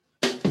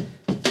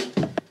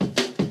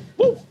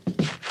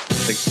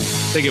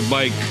Take it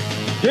bike.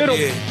 Get him.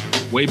 Yeah,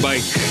 Way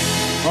bike.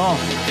 Oh,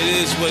 it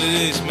is what it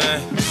is,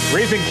 man.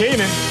 Raising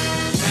Canaan.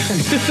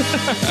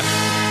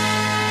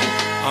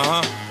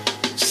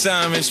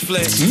 Simon's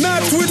flesh.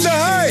 Not with the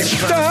hype.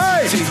 The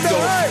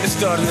hype. It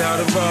started out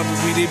a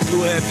robbery. They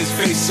blew half his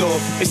face off.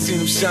 They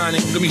seen him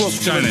shining. Look at me Both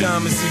shining.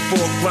 diamonds, he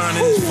bought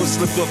grinding. His foot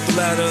slipped off the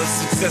ladder.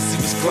 Success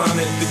he was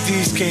climbing. The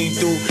D's came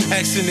through.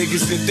 Asking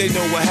niggas if they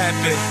know what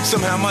happened.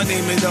 Somehow my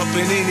name ended up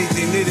in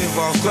anything that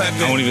involves clapping.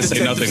 I won't even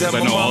say nothing because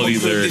I know all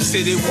these lyrics.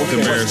 They It's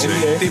embarrassing.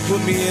 They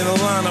put me in a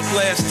lineup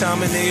last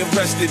time and they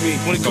arrested me.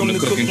 When it come to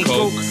cooking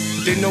coke,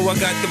 they know I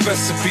got the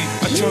recipe.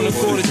 I turn a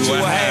quarter to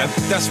a half.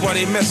 That's why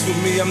they mess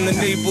with me. I'm the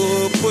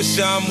neighborhood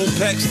pusher. I move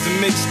packs to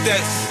make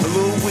stacks. A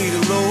little weed,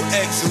 a little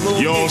X, a little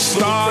Yo, X,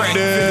 a little stop crack.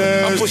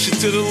 this. I push it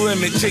to the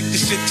limit. Take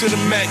the shit to the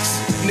max.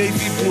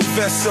 Navy blue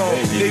vest on.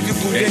 Navy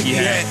blue Yankee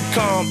hat.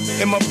 Calm.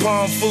 In my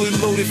palm, fully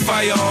loaded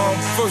firearm.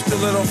 First to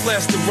let off,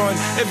 last to run.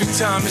 Every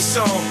time it's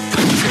on.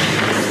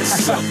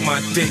 Suck my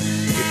dick.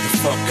 Get the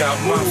fuck out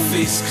my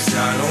face. Cause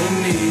I don't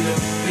need a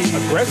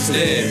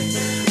Aggressive.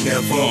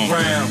 Never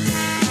around.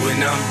 When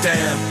I'm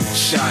down,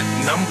 shot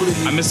and I'm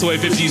bleeding. I miss the way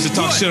 50 used to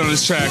talk shit on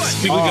his tracks.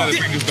 People gotta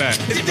bring this back.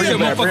 It's a Bring it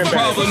back, bring it motherfucking back.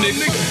 problem,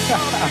 nigga.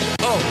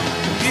 Oh,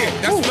 yeah,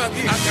 that's what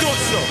I thought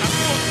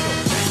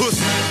so.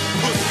 Pussy.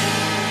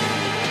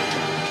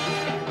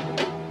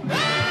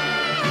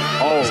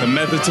 Oh, It's a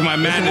method to my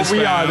madness, this is what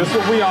we on. fam. This is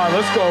what we on.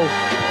 Let's go.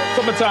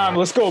 Summertime.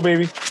 Let's go,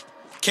 baby.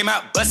 Came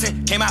out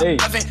bustin', came out Hey.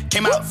 puffin',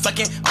 came out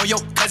fucking on your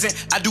cousin.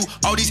 I do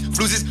all these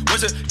fluses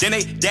worse than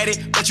they daddy,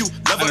 but you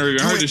love I never her.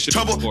 even You heard in this shit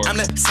trouble. before. I'm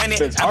the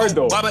Senate. It's hard,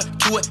 though.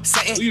 Barbecue it,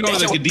 satin. You know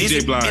That's like a your DJ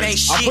business. blind. It ain't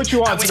I'll shit. put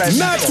you on I to went that.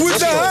 Not with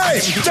the hype.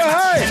 The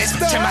hype.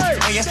 Turn my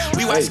onion,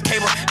 we watch Hey.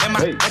 cable and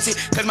my Hey. auntie,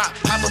 cause my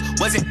papa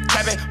wasn't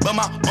trapping, but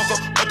my uncle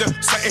up the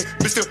certain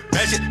Mr.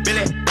 Magic,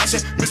 Billy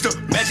Bashing, Mr.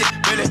 Magic,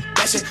 Billy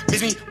Bashing,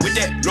 miss me with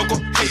that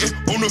local hating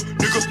on the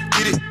nigga,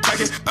 get it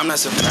cracking. I'm not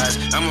surprised,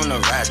 I'm on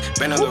the rise,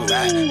 been on the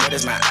ride, that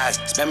is my eyes,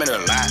 spam it a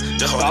lot,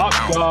 just hold Stop, it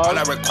down, dog. all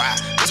I require,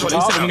 just hold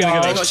it Stop, down. I'm gonna get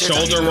dog. a Ain't no shit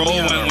shoulder talking, roll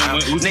you when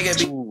around. Nigga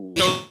be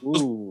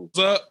Ooh. What's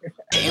up?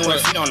 Ain't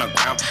with feet on the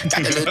ground.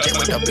 Got the little jet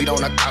with the beat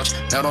on the couch.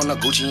 Nut on the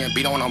Gucci and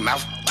beat on the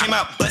mouth. Came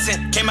out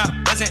buzzing, came out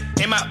buzzing,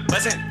 came out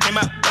buzzing, came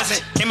out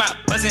buzzing, came out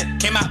buzzing,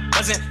 came out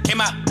buzzing,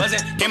 came out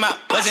buzzing, came out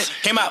buzzing,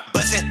 came out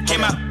buzzing,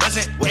 came out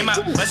buzzing, came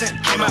out buzzing,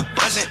 came out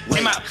buzzing,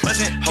 came out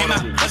buzzing, came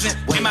out buzzing,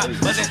 came out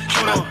buzzing,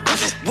 came out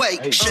buzzing.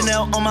 Wait,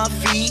 Chanel on my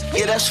feet,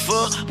 yeah, that's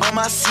for on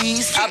my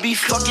C's. I be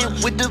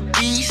fucking with the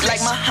bees like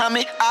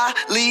Muhammad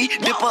Ali.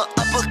 Dip her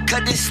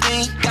uppercut this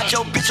thing. Got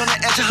your bitch on the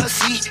edge of her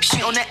seat.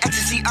 She on that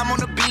ecstasy, I'm on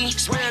the beam.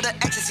 Swear the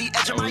ecstasy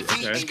edge of my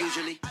feet. Okay. And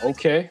usually.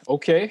 Okay.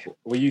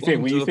 What do you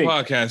think? Welcome What do to you the think?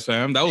 podcast,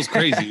 fam. That was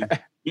crazy.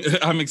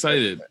 I'm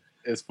excited.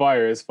 It's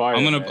fire. It's fire.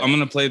 I'm man.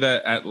 gonna play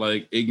that at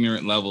like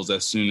ignorant levels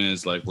as soon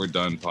as like we're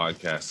done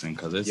podcasting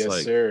because it's Yes,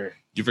 like sir.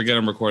 you forget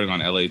I'm recording on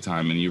LA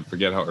time and you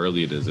forget how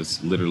early it is.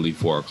 It's literally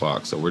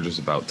 4:00, so we're just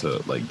about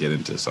to like get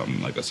into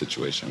something like a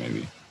situation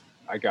maybe.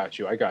 I got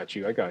you.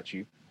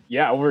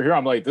 Yeah, over here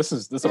I'm like, this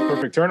is a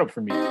perfect turn up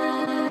for me.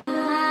 That's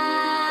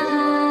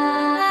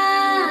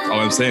all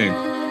I'm saying.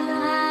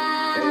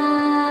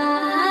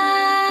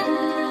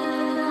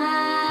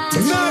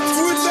 Not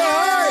with the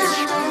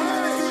hype.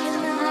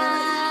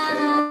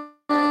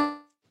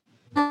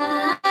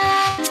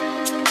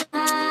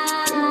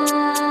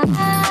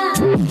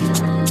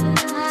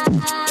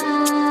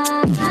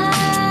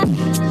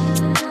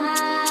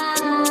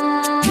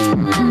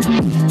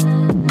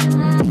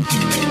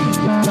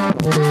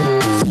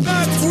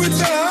 Not with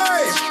the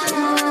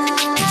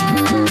hype.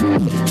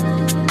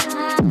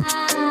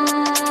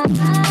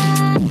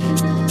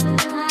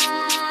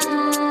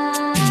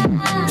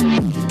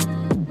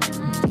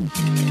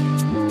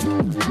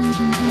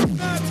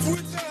 Not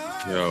with the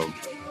hype. Yo,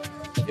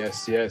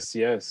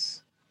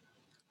 Yes.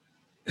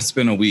 it's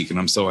been a week and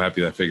I'm so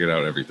happy that I figured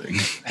out everything.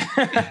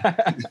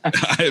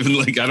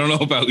 I don't know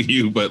about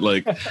you, but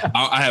like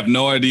I have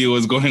no idea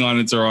what's going on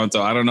in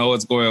Toronto. I don't know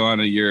what's going on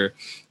in your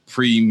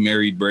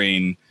pre-married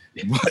brain.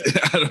 But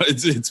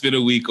it's been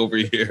a week over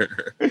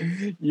here.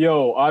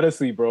 Yo,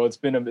 honestly, bro, it's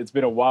been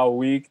a wild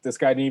week. This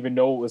guy didn't even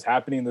know what was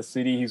happening in the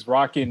city. He's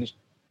rocking.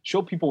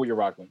 Show people what you're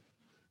rocking.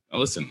 Now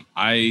listen,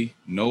 I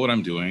know what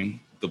I'm doing.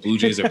 The Blue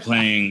Jays are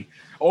playing.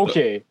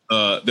 Okay.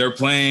 They're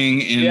playing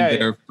in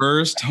their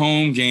first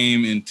home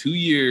game in 2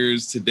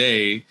 years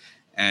today.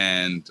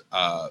 And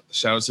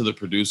shout out to the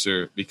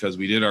producer because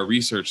we did our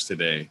research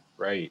today.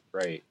 Right.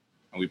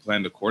 And we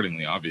planned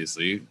accordingly,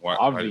 obviously. Why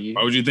Obvi.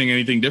 would you think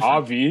anything different?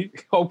 Avi.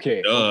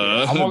 Okay.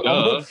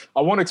 Duh.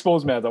 I won't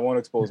expose man. Man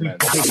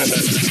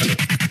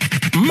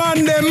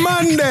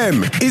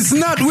them. It's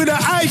not with a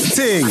hype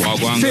thing. A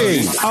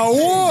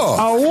war.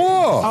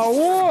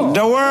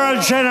 The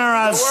world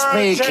general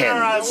speaking.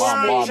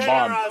 Bomb.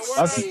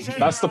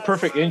 That's the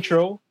perfect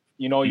intro.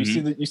 You know, you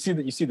see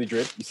the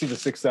drip. You see the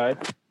six side.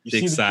 You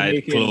Six see Side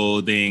the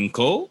Clothing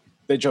Co.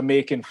 the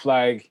Jamaican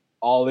flag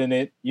all in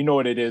it. You know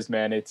what it is,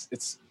 man. It's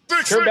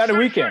Carabana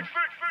weekend.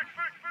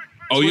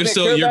 Oh, you're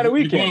Carabana going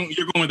weekend.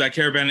 with that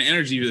Carabana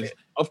energy.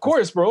 Of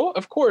course, bro.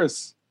 Of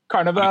course.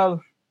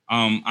 Carnival.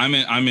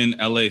 I'm in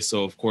LA,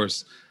 so of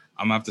course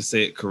I'm gonna have to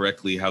say it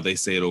correctly how they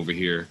say it over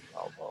here.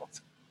 Oh, well.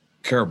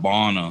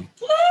 Carabana.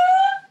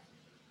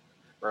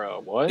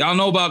 Bro, what? Y'all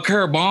know about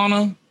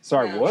Carabana?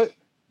 Sorry, what?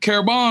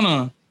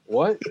 Carabana.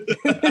 What?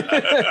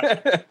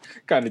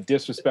 Kind of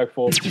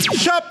disrespectful.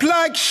 Shop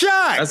like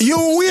Shaq. That's- Hey,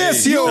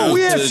 shout out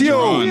to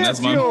Jerron.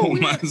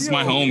 That's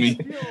my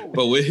homie.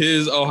 But with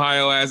his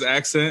Ohio ass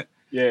accent,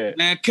 Yeah.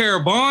 man,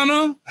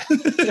 Carabana.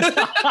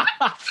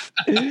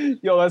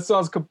 Yo, that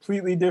sounds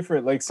completely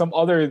different. Like some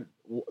other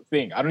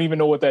thing. I don't even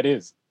know what that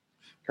is.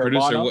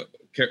 Producer, Carabana?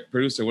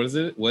 producer, what is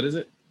it? What is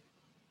it?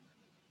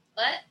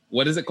 What?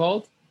 What is it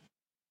called?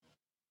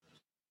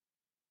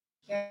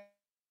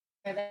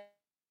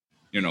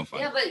 You're no fun.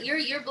 Yeah, but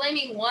you're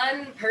blaming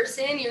one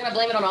person. You're gonna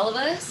blame it on all of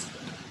us.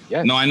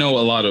 Yes. No, I know a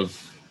lot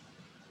of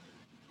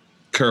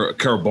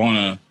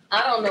Carabana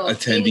I don't know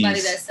Attendees.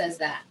 anybody that says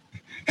that.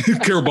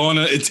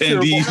 Carabana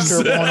attendees.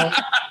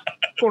 Carabana.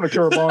 Going to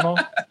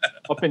Carabana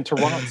up in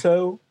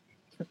Toronto.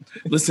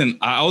 Listen,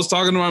 I was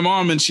talking to my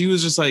mom and she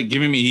was just like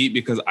giving me heat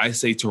because I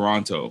say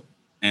Toronto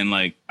and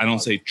like I don't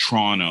say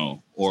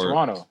Toronto or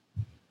Toronto.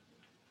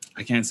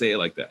 I can't say it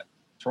like that.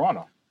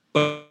 Toronto.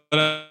 But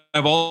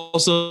I've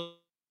also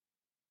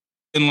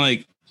been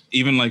like,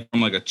 even like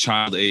from like a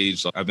child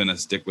age, like, I've been a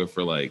stickler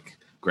for like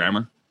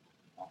grammar.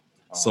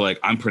 So like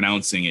I'm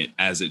pronouncing it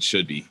as it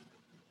should be.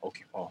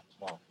 Okay. Oh,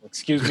 well,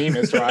 excuse me,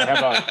 mister. I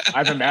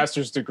have a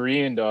master's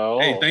degree in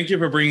Hey, thank you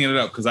for bringing it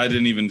up because I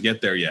didn't even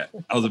get there yet.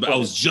 I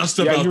was just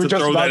Yeah, about you were to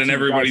just throw about that in to.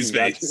 everybody's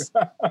Got you. face.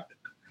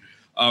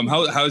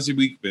 How's your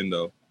week been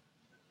though?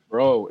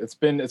 Bro, it's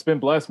been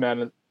blessed,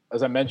 man.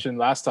 As I mentioned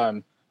last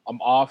time, I'm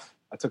off.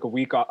 I took a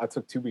week off. I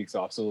took 2 weeks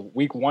off. So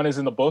week 1 is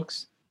in the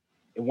books.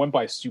 It went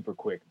by super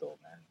quick though,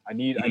 man. I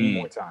need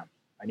more time.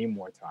 I need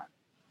more time.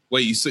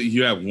 Wait,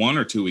 you have 1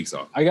 or 2 weeks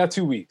off? I got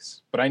 2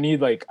 weeks, but I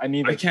need I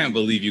can't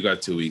believe you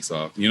got 2 weeks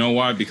off. You know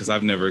why? Because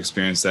I've never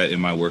experienced that in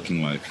my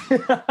working life.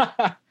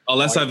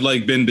 Unless I've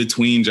like been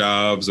between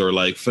jobs or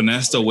like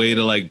finessed a way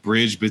to like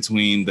bridge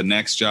between the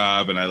next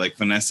job and I like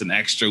finessed an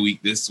extra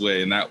week this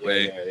way and that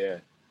way. Yeah.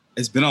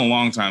 It's been a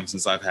long time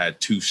since I've had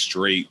 2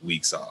 straight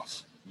weeks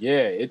off.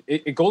 Yeah,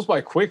 it goes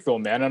by quick though,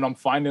 man. And I'm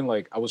finding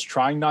like I was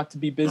trying not to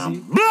be busy.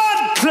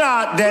 Blood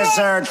clot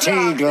Desert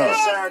Eagle.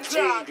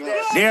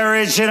 The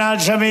original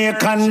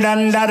Jamaican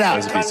Dandada.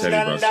 As be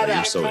said, bro,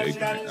 you're so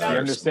ignorant.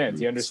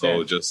 He understands.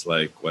 So just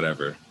like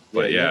whatever.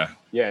 But yeah.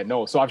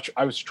 No, so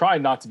I was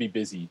trying not to be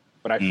busy,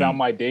 but I found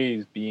my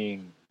days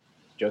being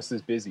just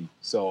as busy.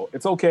 So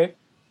it's okay.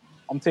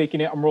 I'm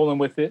taking it. I'm rolling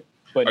with it.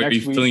 But Are next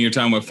you week, filling your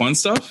time with fun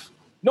stuff?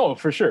 no,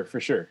 for sure.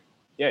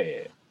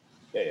 Yeah.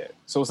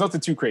 So it's nothing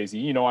too crazy.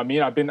 You know what I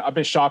mean? I've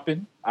been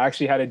shopping. I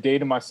actually had a day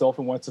to myself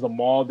and went to the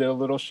mall, did a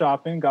little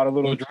shopping, got a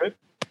little drip.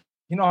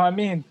 You know what I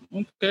mean?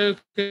 Okay.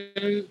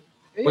 Yeah.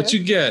 What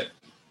you get?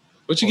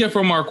 What you get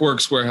from Mark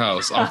Works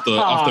Warehouse off the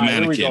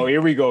mannequin?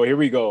 Here we go.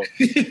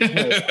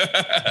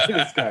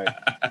 This guy.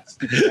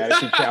 Stupid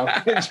mannequin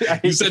challenge.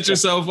 You set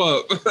yourself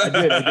up.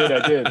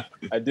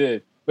 I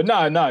did. But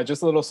nah,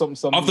 just a little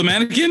something. Off the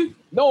mannequin?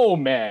 No,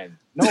 man.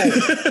 No.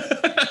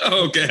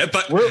 Okay, I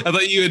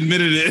thought you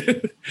admitted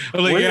it.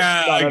 I'm like,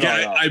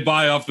 I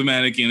buy off the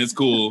mannequin. It's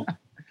cool.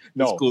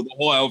 No. It's cool. The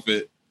whole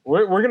outfit.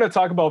 We're gonna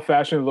talk about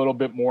fashion a little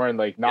bit more and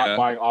like not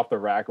buying off the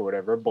rack or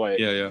whatever. But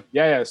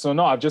yeah. So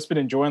no, I've just been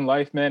enjoying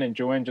life, man.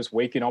 Enjoying just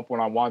waking up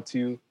when I want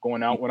to,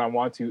 going out when I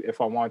want to,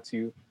 if I want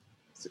to.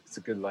 It's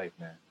a good life,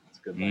 man. It's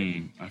a good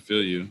life. I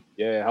feel you.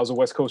 Yeah. How's the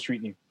West Coast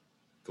treating you?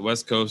 The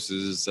West Coast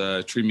is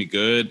treating me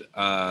good.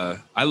 I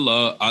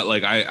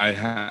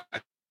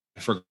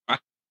forgot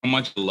how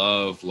much I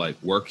love like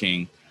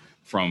working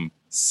from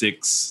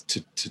 6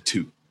 to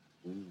 2.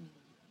 Ooh,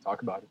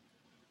 talk about it.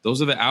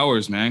 Those are the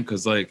hours, man.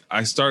 Cause like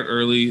I start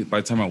early.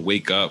 By the time I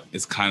wake up,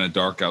 it's kind of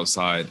dark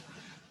outside.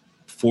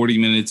 40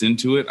 minutes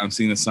into it, I'm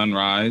seeing the sun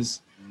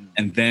rise.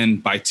 And then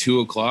by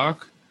 2:00,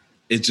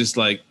 it's just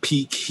like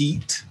peak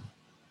heat.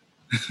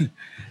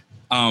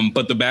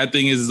 But the bad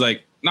thing is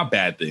like, not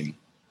bad thing.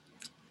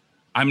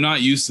 I'm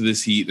not used to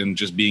this heat and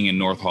just being in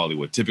North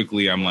Hollywood.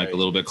 Typically, I'm like a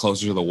little bit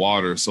closer to the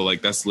water. So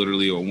like that's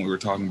literally what we were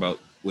talking about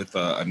with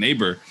a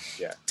neighbor.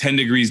 Yeah. 10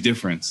 degrees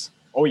difference.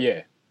 Oh,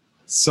 yeah.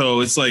 So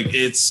it's like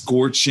it's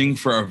scorching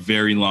for a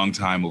very long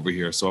time over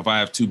here. So if I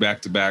have 2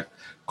 back-to-back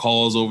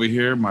calls over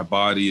here, my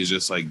body is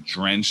just like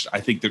drenched.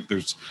 I think that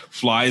there's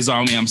flies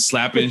on me. I'm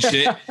slapping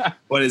shit,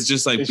 but it's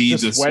just like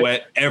beads of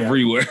sweat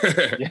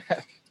everywhere.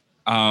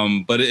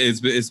 Yeah. But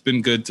it's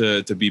been good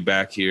to be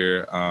back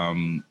here.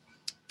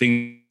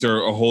 Things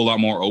are a whole lot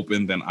more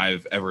open than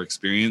I've ever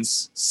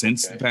experienced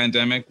since the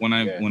pandemic. When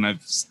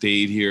I've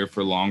stayed here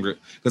for longer,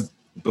 because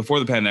before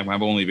the pandemic,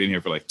 I've only been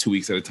here for like 2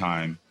 weeks at a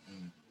time.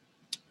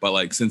 But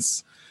like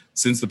since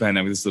the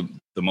pandemic, this is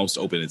the most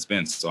open it's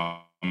been. So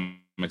I'm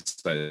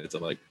excited to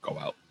like go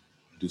out,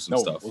 do some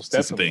stuff, do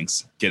some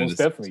things, get into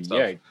stuff.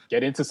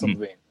 Get into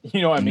something.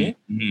 You know what I mean?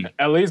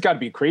 LA's got to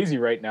be crazy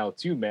right now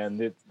too,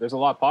 man. There's a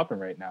lot popping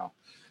right now.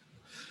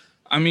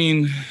 I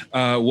mean,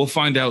 we'll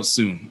find out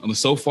soon.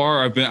 So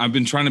far, I've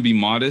been trying to be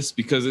modest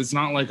because it's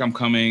not like I'm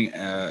coming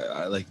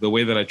like the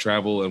way that I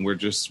travel, and we're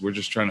just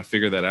trying to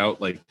figure that out.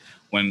 Like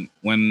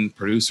when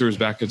producer was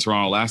back in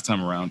Toronto last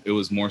time around, it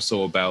was more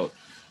so about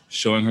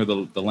showing her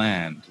the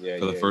land for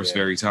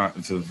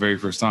the very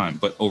first time.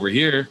 But over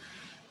here,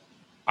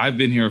 I've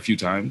been here a few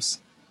times,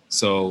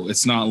 so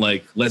it's not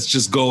like let's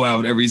just go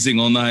out every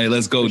single night.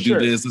 Let's go do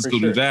this. Let's go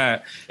do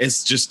that.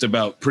 It's just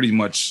about pretty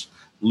much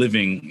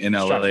living in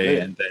LA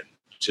and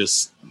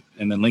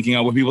then linking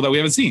out with people that we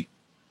haven't seen.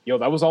 Yo,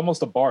 that was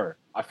almost a bar.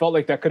 I felt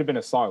like that could have been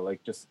a song,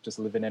 like just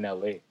living in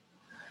LA.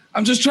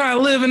 I'm just trying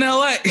to live in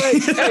LA. Hey.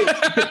 Sorry,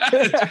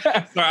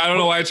 I don't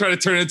know why I tried to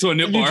turn it into a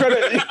nip bar.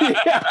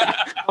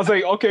 I was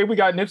like, okay, we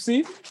got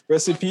Nipsey.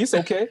 Rest in peace.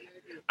 Okay.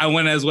 I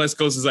went as West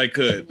Coast as I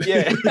could.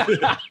 Yeah.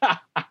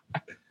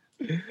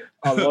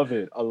 I love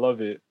it.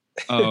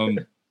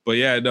 But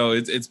yeah, no,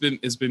 it's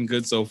been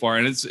good so far,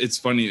 and it's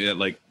funny that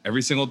like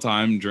every single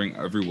time during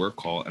every work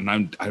call, and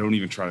I don't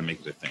even try to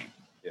make it a thing.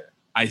 Yeah,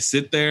 I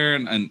sit there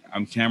and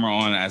I'm camera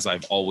on as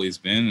I've always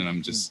been, and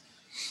I'm just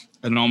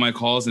and all my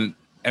calls, and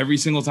every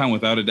single time,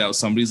 without a doubt,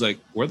 somebody's like,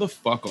 "Where the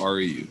fuck are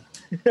you?"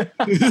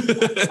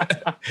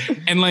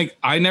 And like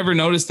I never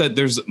noticed that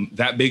there's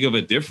that big of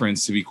a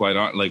difference, to be quite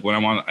honest. Like when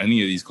I'm on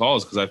any of these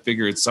calls, because I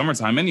figure it's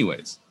summertime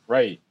anyways.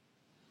 Right.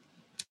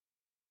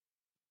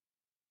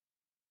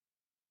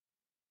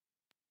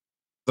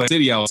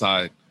 City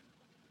outside,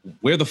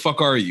 where the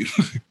fuck are you?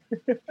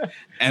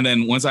 And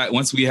then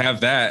once we have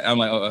that, I'm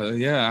like,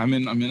 I'm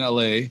in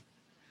LA, and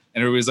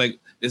everybody's like,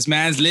 this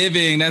man's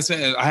living.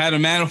 I had a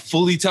man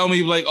fully tell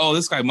me like, oh,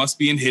 this guy must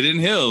be in Hidden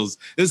Hills.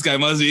 This guy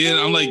must be in.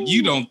 I'm like,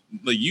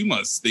 you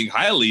must think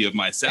highly of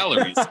my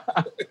salaries,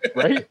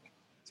 right?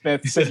 This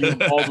man said you in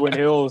Baldwin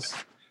Hills.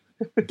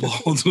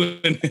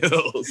 Baldwin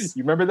Hills.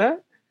 You remember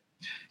that?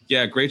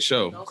 Yeah, great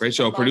show. Great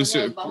show.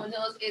 Producer. Baldwin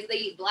Hills is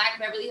the Black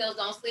Beverly Hills.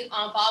 Don't sleep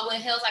on Baldwin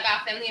Hills. I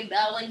got family in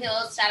Baldwin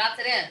Hills. Shout out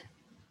to them.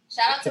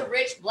 Shout out to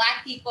rich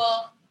Black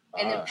people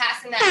and then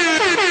passing that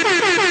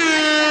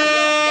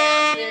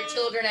down to their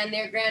children and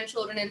their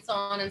grandchildren and so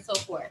on and so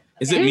forth. Okay?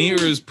 Is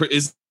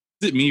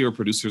it me or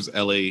producer's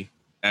LA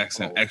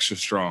accent extra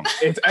strong?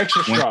 It's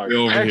extra strong.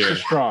 Extra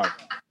strong.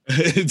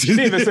 She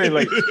didn't even say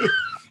like.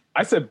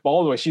 I said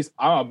Baldwin.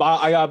 I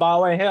got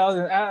Baldwin Hills.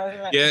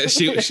 Yeah,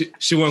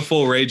 she went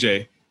full Ray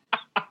J.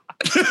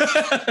 Fuck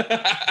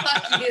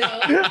you.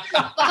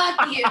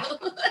 Fuck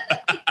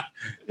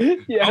you.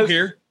 Yes.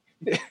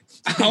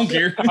 I don't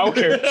care. I don't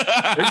care.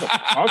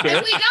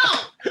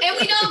 And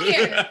we don't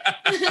care.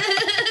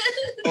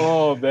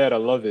 Oh man, I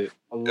love it.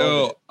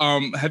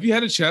 Have you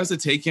had a chance to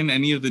take in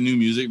any of the new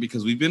music?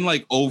 Because we've been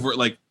like over,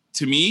 like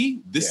to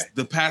me,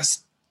 the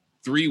past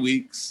 3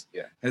 weeks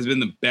has been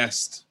the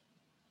best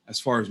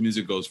as far as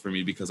music goes for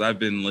me, because I've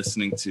been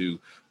listening to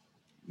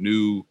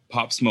new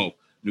Pop Smoke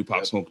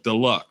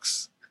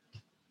Deluxe,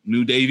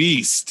 new Dave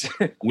East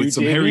with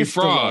some Harry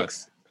Fraud.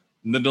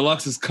 The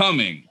Deluxe is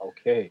coming.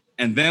 Okay.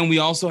 And then we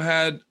also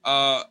had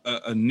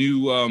a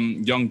new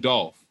Young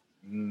Dolph,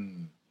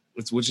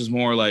 which is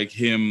more like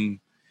him.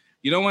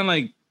 You know when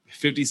like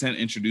 50 Cent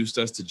introduced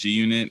us to G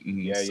Unit,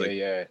 and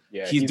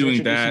he's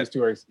doing that.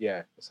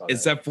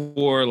 Except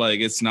for like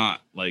it's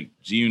not like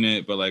G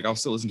Unit, but like I'll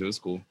still listen to it. It's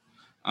cool.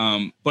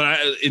 But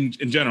in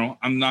general,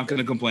 I'm not going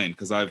to complain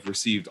because I've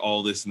received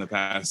all this in the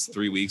past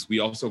 3 weeks. We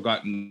also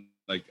gotten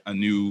like a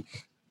new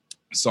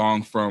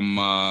song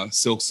from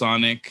Silk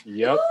Sonic.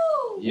 Yep.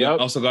 We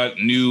also got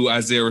new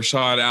Isaiah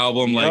Rashad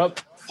album.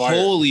 Like,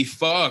 holy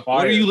fuck! Fire.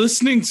 What are you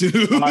listening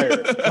to?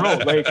 Fire. Bro,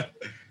 like,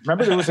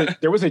 remember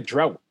there was a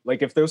drought.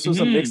 Like, if this was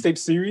a mixtape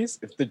series,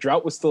 if the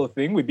drought was still a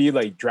thing, we'd be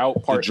like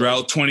drought part. The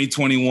drought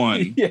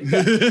 2021.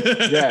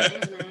 Yeah.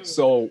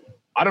 So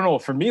I don't know.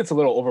 For me, it's a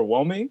little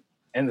overwhelming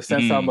in the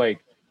sense that I'm like,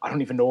 I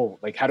don't even know.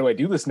 Like, how do I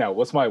do this now?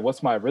 What's my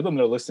rhythm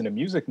to listen to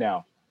music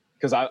now?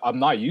 Because I'm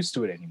not used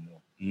to it anymore.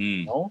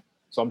 You know?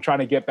 So I'm trying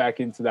to get back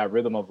into that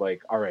rhythm of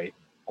like, all right,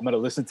 I'm going to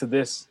listen to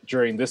this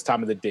during this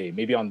time of the day,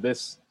 maybe on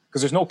this,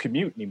 because there's no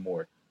commute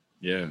anymore.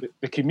 Yeah.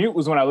 The commute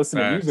was when I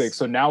listened to music.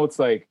 So now it's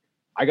like,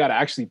 I got to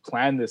actually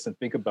plan this and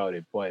think about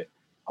it. But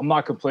I'm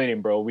not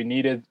complaining, bro. We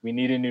needed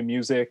new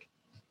music.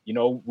 You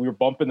know, we were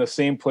bumping the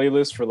same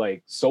playlist for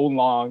like so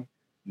long.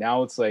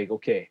 Now it's like,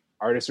 okay,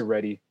 artists are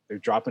ready. They're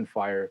dropping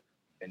fire.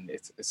 And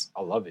it's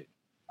I love it.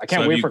 I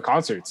can't wait for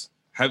concerts.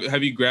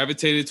 Have you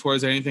gravitated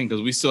towards anything?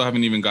 Because we still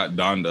haven't even got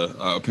Donda.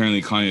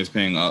 Apparently, Kanye is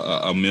paying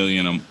 $1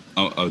 million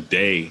a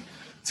day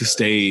to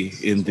stay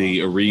in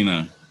the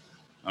arena.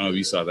 I don't know if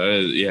you saw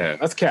that.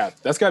 That's cap.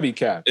 That's gotta be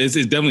cap. It's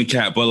definitely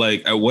cap. But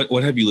like,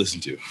 what have you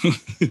listened to?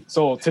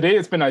 So today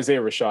it's been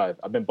Isaiah Rashad.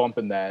 I've been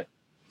bumping that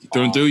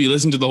through and through. You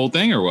listened to the whole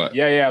thing or what?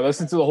 Yeah. I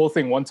listened to the whole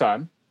thing one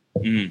time.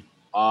 You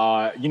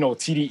know,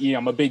 TDE.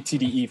 I'm a big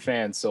TDE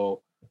fan.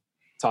 So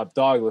Top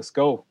Dog, let's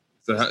go.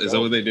 Is that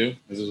what they do?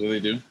 Is this what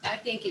they do? I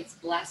think it's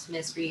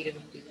blasphemous for you to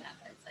do that.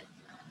 It's like,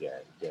 yeah.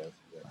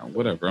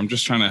 Whatever. I'm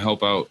just trying to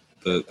help out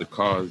the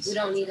cause. We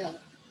don't need help.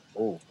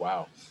 Oh,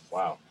 wow.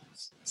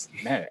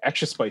 man,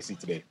 extra spicy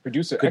today.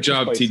 Producer, good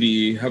job, spicy.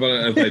 TDE. How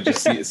about if I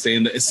just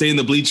say in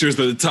the bleachers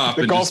at the top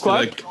the and golf just club?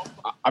 like,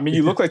 I mean,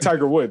 you look like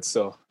Tiger Woods,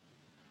 so.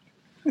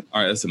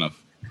 All right, that's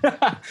enough.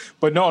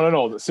 But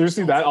no.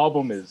 Seriously, that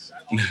album is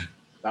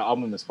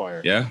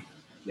fire. Yeah.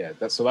 Yeah.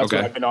 That's okay.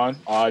 What I've been on.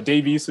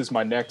 Dave East is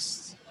my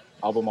next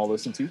album I'll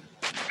listen to.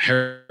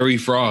 Harry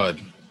Fraud,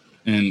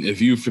 and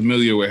if you're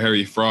familiar with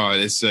Harry Fraud,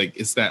 it's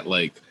that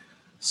like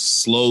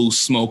slow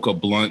smoke a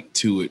blunt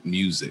to it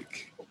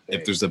music.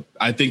 Okay.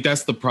 I think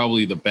that's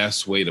probably the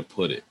best way to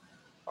put it.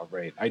 All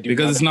right, I do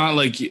because it's not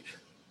like,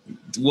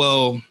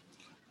 well,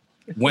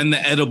 when the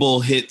edible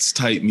hits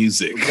type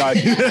music.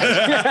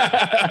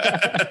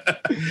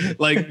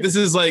 Like this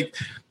is like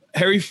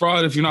Harry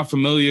Fraud. If you're not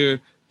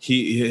familiar,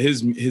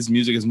 his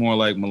music is more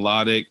like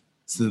melodic.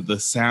 So the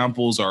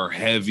samples are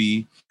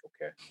heavy.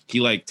 Okay. He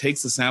like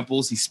takes the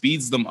samples, he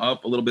speeds them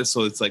up a little bit,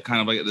 so it's like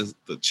kind of like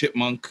the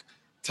chipmunk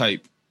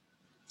type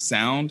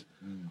sound.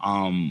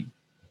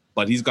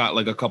 But he's got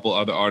like a couple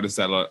other artists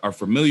that are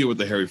familiar with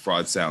the Harry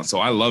Fraud sound. So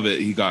I love it.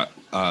 He got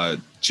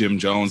Jim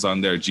Jones on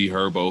there, G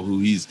Herbo, who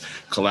he's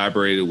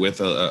collaborated with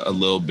a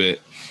little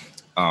bit.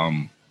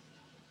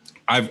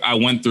 I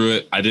went through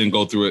it. I didn't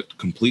go through it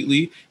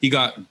completely. He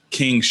got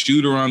King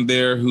Shooter on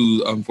there,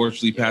 who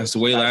unfortunately passed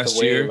away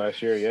last year.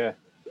 Last year, yeah.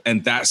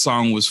 And that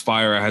song was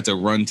fire. I had to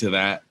run to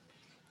that.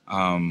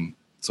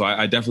 So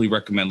I definitely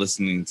recommend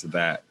listening to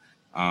that.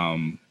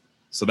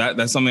 So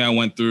that's something I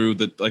went through.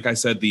 Like I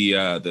said,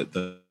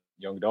 the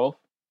Young Dolph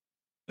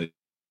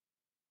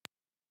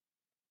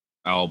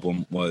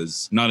album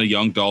was not a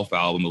Young Dolph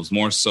album. It was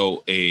more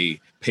so a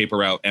Paper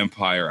Route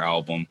Empire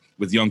album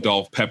with Young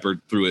Dolph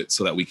peppered through it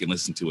so that we can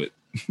listen to it.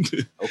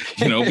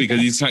 Okay. Because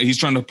he's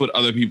trying to put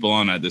other people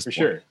on at this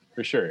point.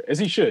 For sure, as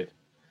he should.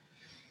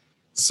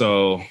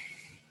 So,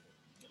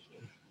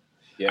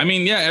 yeah. I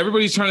mean, yeah,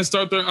 everybody's trying to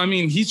start their. I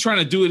mean, he's trying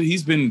to do it.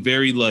 He's been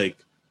very like,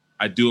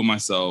 I do it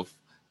myself.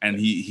 And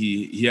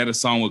he had a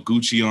song with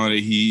Gucci on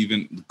it.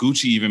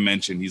 Gucci even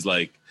mentioned, he's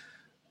like,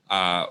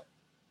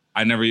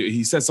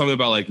 he said something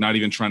about like not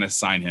even trying to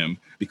sign him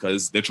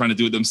because they're trying to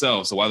do it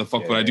themselves. So why the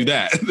fuck would I do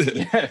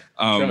that?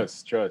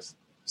 Trust.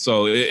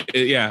 So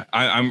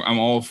I'm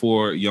all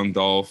for Young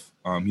Dolph.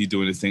 He's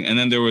doing his thing. And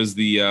then there was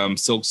the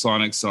Silk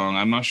Sonic song.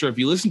 I'm not sure if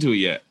you listened to it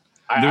yet.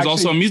 There's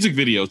also a music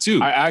video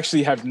too. I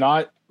actually have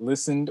not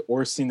listened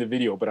or seen the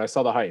video, but I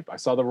saw the hype. I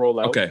saw the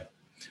rollout. Okay.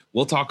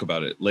 We'll talk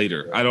about it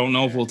later. I don't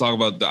know if we'll talk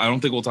about I don't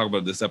think we'll talk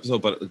about this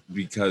episode, but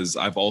because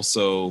I've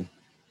also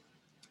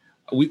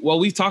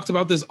we talked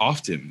about this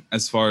often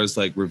as far as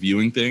like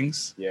reviewing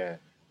things. Yeah.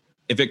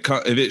 If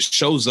it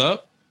shows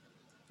up,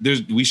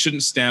 we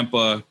shouldn't stamp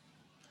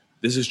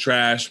this is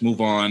trash,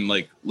 move on.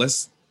 Like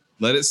let's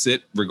let it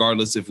sit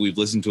regardless if we've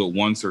listened to it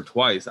once or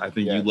twice. I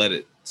think you let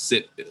it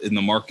sit in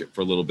the market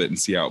for a little bit and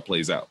see how it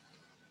plays out.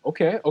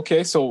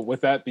 Okay. So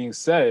with that being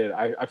said,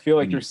 I feel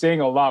like you're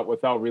saying a lot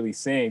without really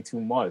saying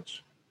too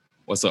much.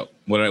 What's up?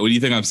 What do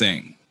you think I'm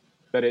saying?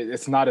 That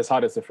it's not as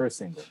hot as the first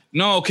single.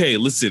 No, okay,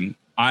 listen.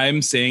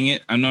 I'm saying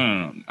it.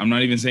 No. I'm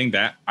not even saying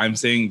that. I'm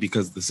saying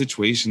because the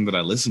situation that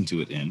I listened to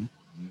it in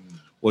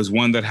was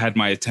one that had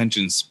my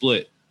attention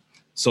split.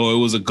 So it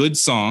was a good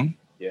song.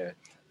 Yeah.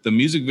 The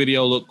music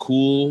video looked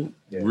cool,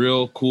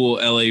 real cool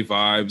LA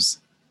vibes,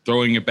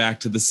 throwing it back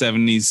to the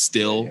 70s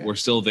still. Yeah. We're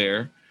still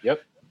there.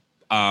 Yep.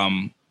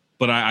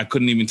 But I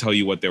couldn't even tell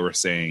you what they were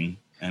saying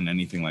and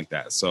anything like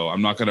that. So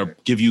I'm not going to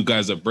give you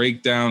guys a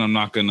breakdown. I'm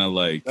not going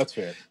to That's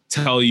fair.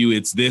 Tell you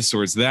it's this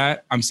or it's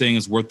that. I'm saying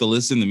it's worth the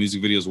listen. The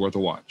music video is worth a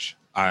watch.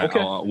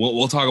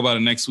 We'll talk about it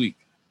next week.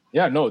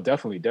 Yeah, no,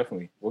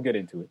 definitely. We'll get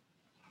into it.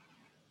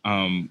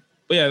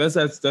 But yeah,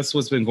 that's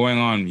what's been going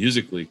on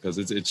musically because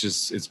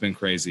it's been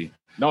crazy.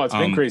 No, it's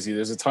been crazy.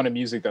 There's a ton of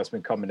music that's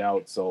been coming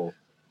out. So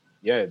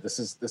yeah, this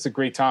is a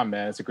great time,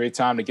 man. It's a great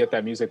time to get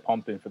that music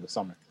pumping for the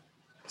summer.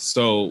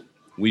 So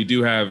we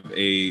do have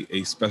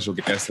a special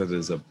guest that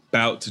is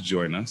about to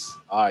join us.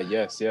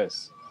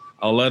 Yes.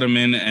 I'll let him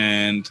in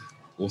and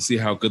we'll see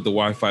how good the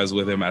Wi-Fi is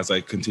with him as I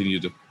continue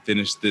to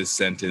finish this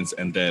sentence.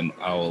 And then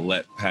I will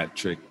let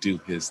Patrick do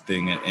his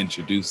thing and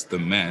introduce the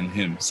man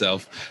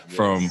himself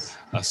from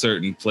a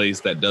certain place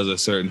that does a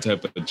certain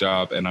type of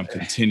job. And I'm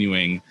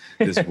continuing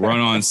this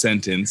run-on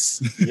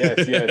sentence. Yes.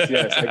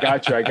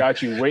 I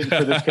got you. Waiting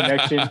for this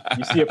connection.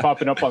 You see it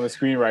popping up on the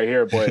screen right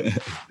here. But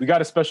we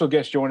got a special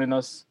guest joining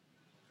us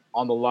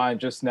on the line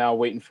just now,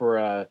 waiting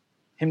for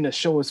him to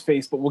show his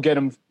face, but we'll get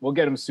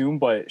him soon.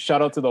 But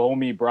shout out to the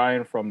homie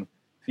Brian from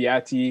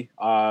Fiati,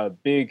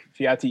 Big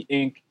Fiati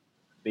Inc.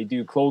 They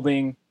do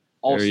clothing.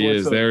 There he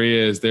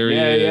is.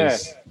 Yeah.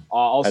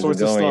 All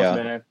sorts of stuff,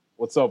 man.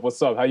 What's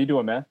up? How you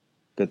doing, man?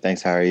 Good,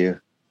 thanks. How are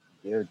you?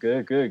 Yeah,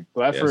 good.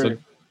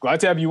 Glad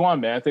to have you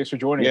on, man. Thanks for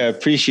joining us. Yeah,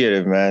 appreciate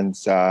it, man.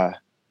 It's a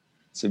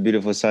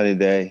beautiful sunny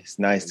day. It's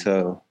nice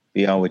to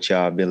be on with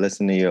y'all. I've been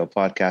listening to your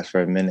podcast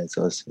for a minute,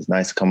 so it's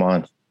nice to come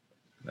on.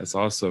 That's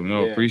awesome.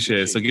 No, appreciate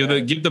it. So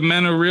give the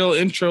man a real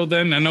intro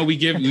then. I know we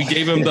gave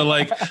him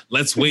the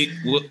let's wait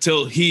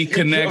till he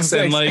connects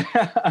and give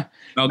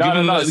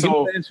him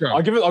the intro.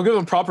 I'll give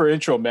him proper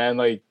intro, man.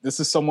 Like this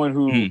is someone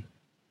who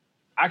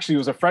actually, it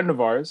was a friend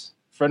of ours,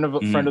 friend of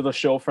the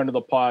show, friend of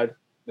the pod,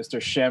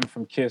 Mr. Shem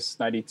from Kiss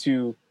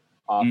 92.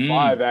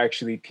 5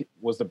 actually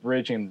was the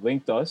bridge and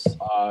linked us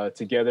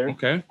together.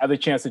 Okay. Had the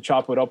chance to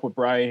chop it up with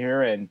Brian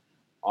here and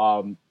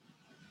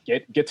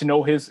get to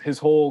know his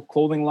whole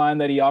clothing line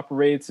that he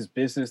operates, his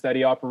business that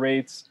he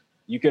operates.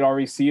 You could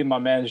already see my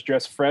man's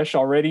dressed fresh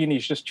already, and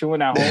he's just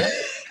chilling at home.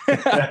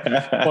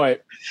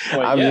 but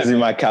I'm just in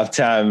my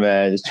kaftan,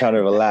 man, just trying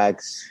to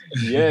relax.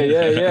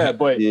 Yeah.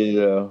 But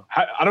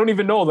I don't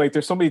even know. Like,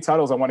 there's so many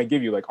titles I want to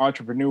give you, like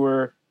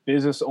entrepreneur,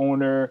 business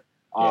owner,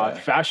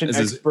 fashion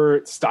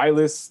expert,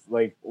 stylist.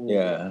 Like,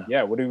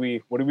 what do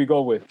we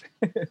go with?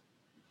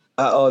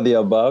 All the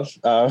above.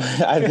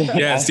 I think,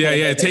 yes,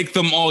 take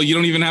them all. You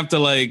don't even have to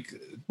like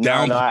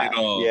downplay it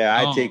all.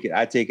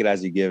 I take it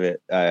as you give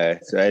it.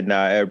 And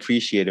I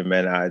appreciate it,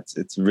 man.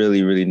 It's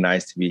really, really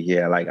nice to be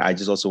here. Like, I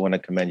just also want to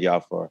commend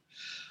y'all for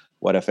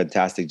what a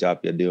fantastic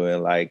job you're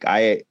doing.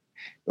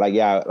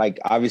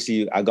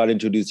 Obviously I got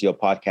introduced to your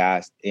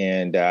podcast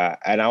and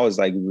I was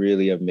like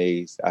really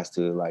amazed as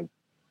to like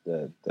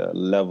the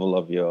level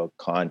of your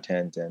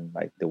content and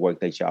like the work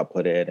that y'all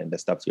put in and the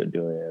stuff you're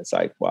doing. It's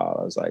like, wow.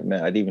 I was like,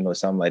 man, I didn't even know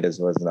something like this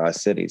was in our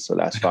city. So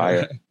that's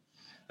fire.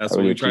 That's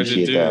what we try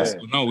to do. So,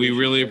 no, we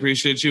really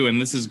appreciate you.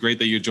 And this is great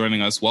that you're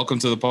joining us. Welcome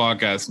to the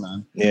podcast,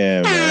 man.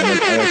 Yeah, man. I'm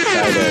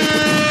excited.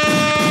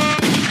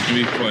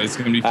 It's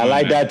gonna be fun. I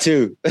like that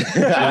too. Like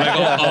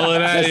all of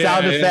that. The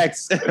sound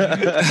effects.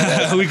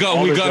 we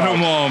got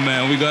them all,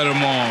 man. We got them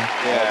all.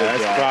 Yeah,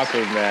 that's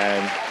proper,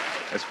 man.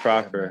 That's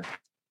proper.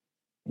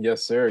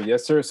 Yes,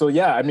 sir. So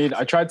yeah, I mean,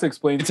 I tried to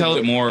explain. Tell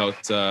it more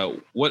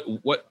about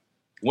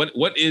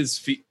what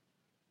is.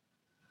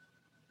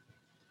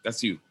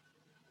 That's you.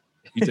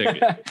 You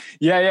take it.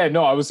 Yeah.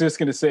 No, I was just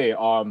gonna say,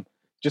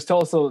 just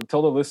tell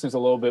the listeners a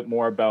little bit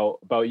more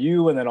about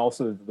you, and then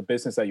also the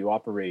business that you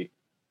operate.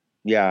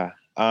 Yeah.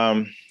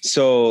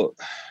 So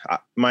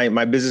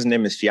my business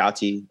name is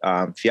Fiati.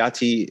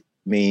 Fiati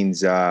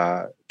means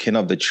kin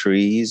of the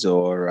trees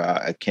or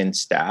a kin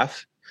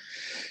staff.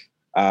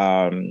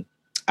 I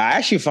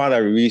actually found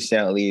out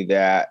recently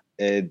that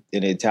in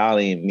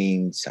Italian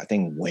means, I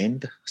think,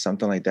 wind,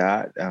 something like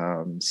that.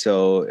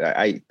 So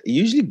I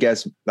usually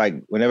guess,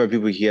 like, whenever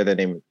people hear the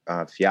name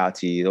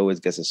Fiati, it always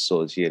gets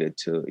associated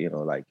to,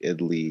 like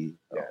Italy,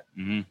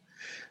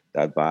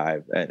 that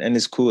vibe. And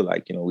it's cool,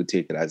 like, we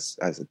take it as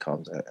it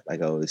comes,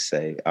 like I always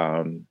say.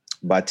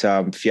 But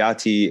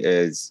Fiati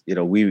is,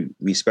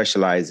 we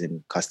specialize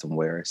in custom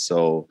wear.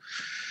 So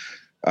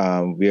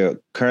we are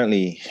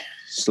currently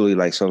slowly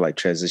sort of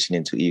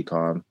transitioning to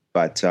e-com,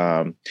 but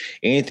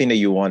anything that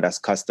you want that's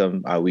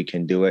custom, we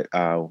can do it.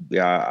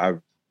 Our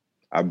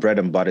bread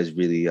and butter is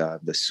really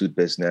the suit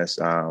business.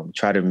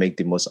 Try to make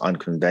the most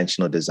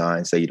unconventional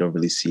designs that you don't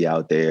really see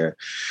out there.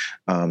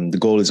 The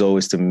goal is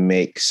always to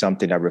make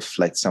something that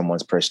reflects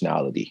someone's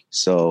personality.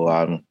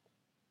 So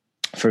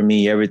for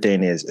me,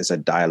 everything is a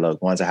dialogue.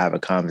 Once I have a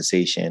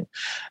conversation,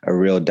 a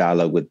real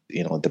dialogue with,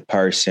 the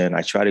person,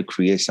 I try to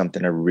create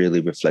something that really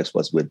reflects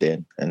what's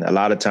within. And a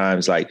lot of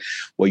times, like,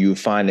 what you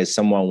find is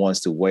someone wants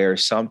to wear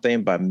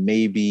something, but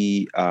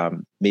maybe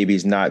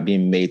it's not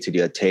being made to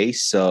their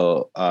taste.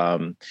 So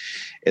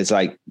it's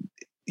like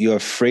you're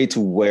afraid to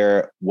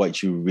wear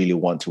what you really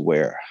want to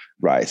wear,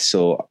 right?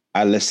 So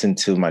I listen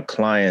to my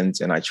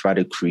clients and I try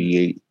to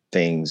create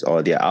things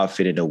or their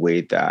outfit in a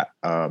way that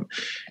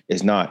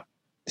it's not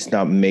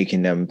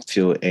making them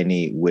feel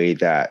any way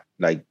that,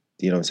 like,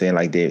 what I'm saying,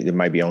 like they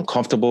might be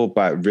uncomfortable,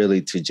 but really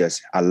to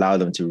just allow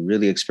them to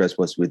really express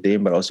what's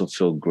within, but also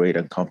feel great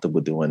and comfortable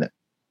doing it.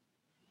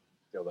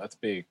 Yo, that's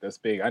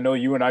big. I know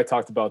you and I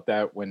talked about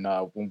that when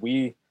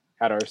we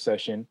had our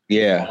session.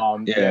 Yeah.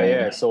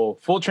 So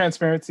full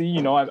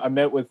transparency, I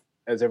met with,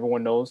 as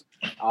everyone knows,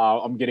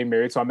 I'm getting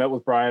married. So I met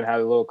with Brian,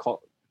 had a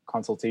little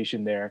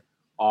consultation there.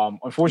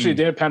 Unfortunately,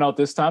 it didn't pan out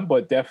this time, but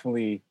we'll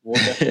definitely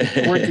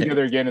work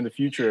together again in the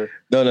future.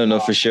 No,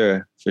 for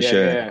sure.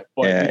 Yeah.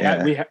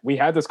 But we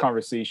had this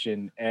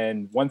conversation,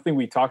 and one thing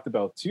we talked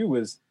about too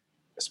is,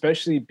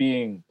 especially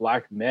being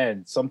Black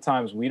men,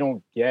 sometimes we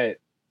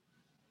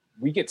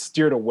get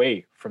steered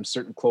away from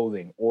certain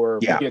clothing, or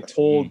we get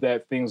told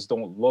that things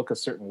don't look a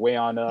certain way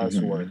on us,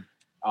 or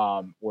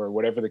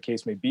whatever the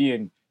case may be.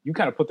 And you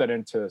kind of put that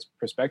into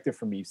perspective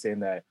for me,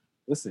 saying that,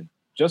 listen,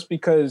 just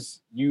because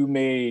you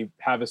may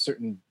have a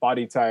certain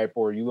body type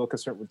or you look a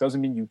certain,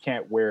 doesn't mean you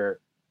can't wear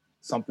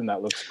something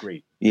that looks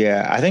great.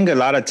 Yeah, I think a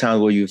lot of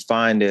times what you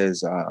find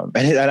is, and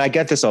I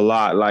get this a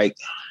lot, like,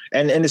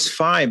 and it's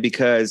fine,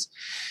 because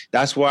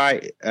that's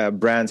why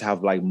brands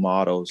have like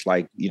models,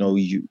 like,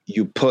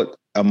 you put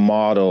a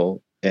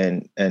model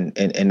in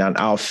an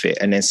outfit,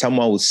 and then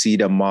someone will see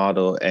the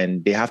model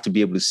and they have to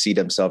be able to see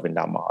themselves in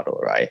that model,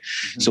 right?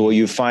 Mm-hmm. So what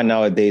you find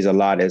nowadays a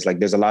lot is, like,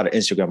 there's a lot of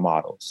Instagram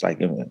models, like,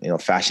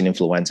 fashion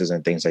influencers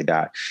and things like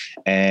that.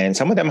 And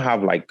some of them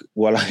have like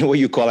what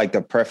you call like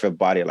the perfect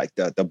body, like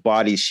the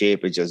body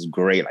shape is just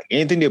great. Like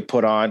anything they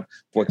put on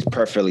works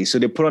perfectly. So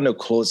they put on their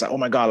clothes, like, oh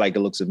my God, like it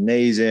looks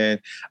amazing.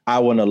 I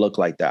want to look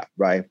like that,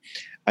 right?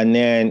 And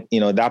then,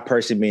 that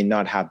person may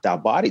not have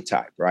that body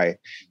type, right?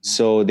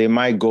 So they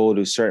might go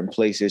to certain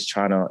places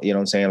trying to, what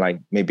I'm saying, like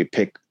maybe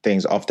pick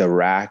things off the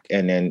rack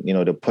and then,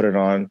 to put it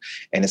on.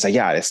 And it's like,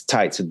 yeah, it's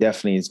tight. So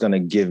definitely it's going to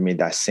give me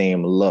that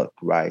same look,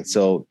 right?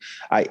 So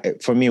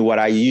for me, what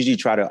I usually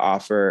try to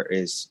offer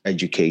is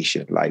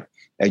education, like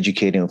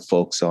educating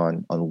folks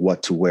on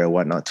what to wear,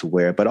 what not to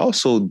wear, but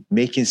also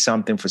making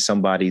something for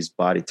somebody's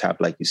body type,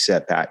 like you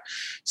said, Pat.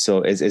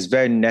 So it's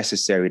very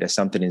necessary that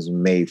something is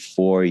made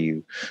for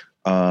you.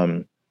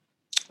 And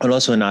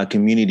also in our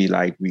community,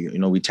 like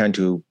we tend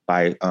to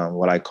buy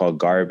what I call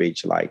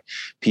garbage. Like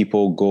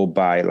people go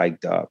by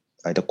like the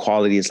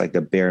quality is like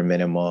the bare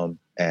minimum,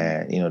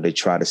 and they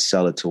try to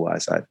sell it to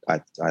us at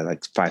like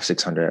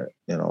 $500-600,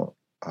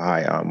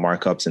 high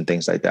markups and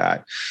things like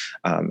that.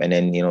 And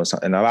then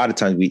and a lot of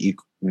times we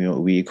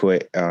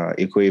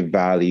equate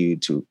value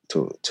to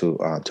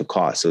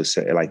cost. So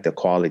say like the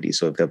quality.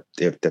 So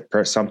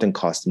if something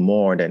costs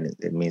more, then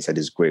it means that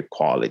it's great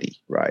quality,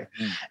 right?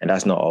 And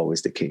that's not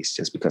always the case.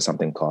 Just because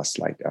something costs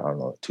like, I don't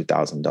know,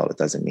 $2,000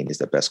 doesn't mean it's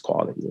the best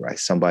quality, right?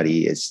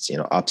 Somebody is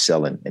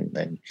upselling,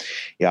 and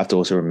you have to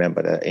also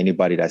remember that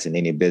anybody that's in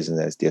any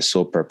business, their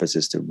sole purpose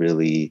is to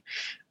really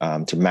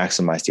to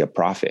maximize their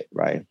profit,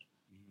 right?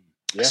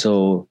 Yeah.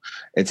 So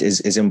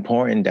it's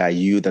important that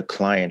you, the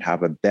client,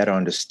 have a better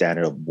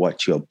understanding of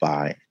what you're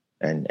buying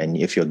and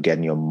if you're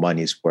getting your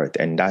money's worth.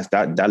 And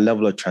that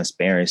level of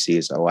transparency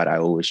is what I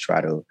always try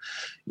to,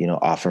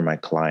 offer my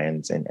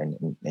clients and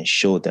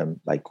show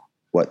them like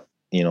what,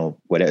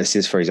 whatever it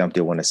is. For example,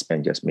 they want to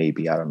spend just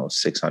maybe, I don't know,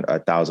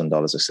 $1,000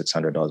 or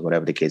 $600,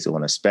 whatever the case they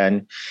want to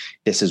spend.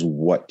 This is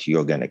what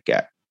you're going to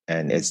get.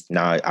 And it's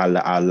now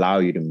I'll allow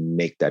you to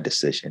make that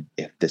decision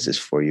if this is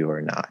for you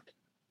or not.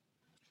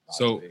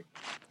 So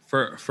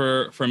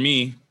for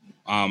me,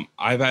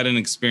 I've had an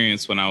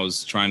experience when I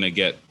was trying to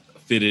get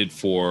fitted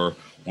for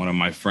one of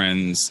my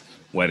friends'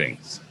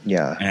 weddings.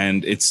 Yeah.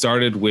 And it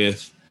started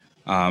with,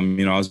 I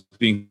was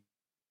being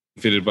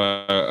fitted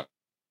by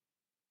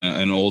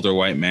an older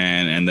white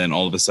man. And then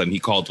all of a sudden he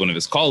called one of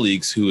his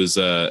colleagues who is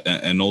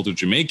an older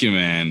Jamaican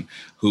man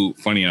who,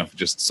 funny enough,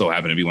 just so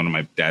happened to be one of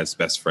my dad's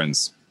best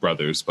friend's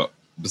brothers. But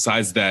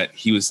besides that,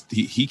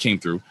 he came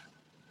through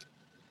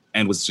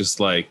and was just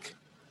like,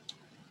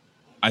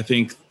 I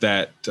think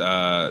that,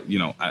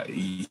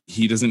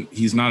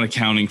 he's not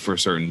accounting for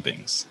certain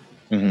things,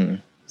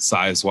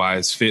 size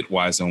wise, fit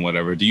wise, and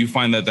whatever. Do you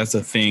find that that's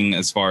a thing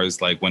as far as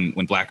like when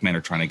black men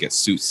are trying to get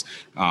suits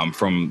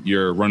from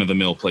your run of the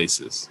mill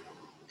places?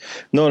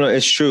 No,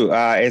 it's true.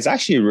 It's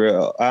actually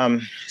real.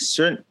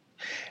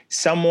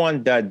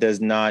 Someone that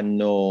does not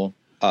know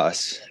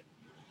us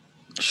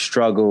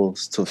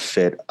struggles to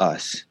fit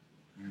us.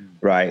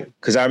 Right.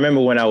 Because I remember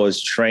when I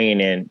was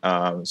training,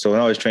 so when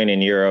I was training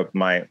in Europe,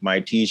 my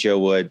teacher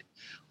would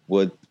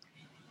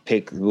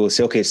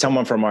say, okay,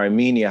 someone from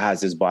Armenia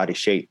has this body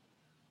shape.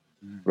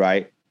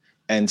 Right.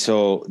 And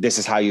so this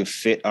is how you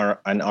fit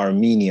an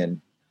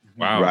Armenian.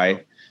 Wow.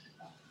 Right.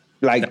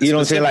 Like, that's what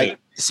I'm saying? Like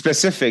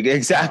specific.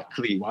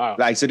 Exactly. Wow.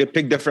 Like, so they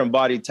pick different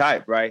body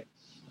type. Right.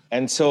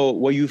 And so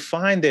what you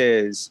find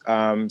is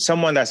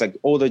someone that's like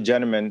older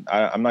gentleman.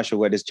 I'm not sure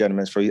where this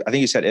gentleman's from. I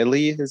think you said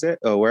Italy, is it?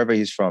 Or wherever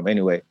he's from.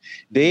 Anyway,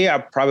 they are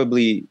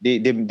probably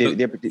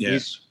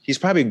he's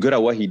probably good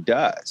at what he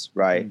does,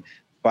 right?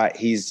 But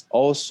he's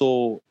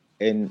also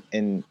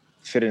in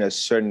fitting a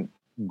certain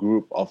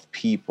group of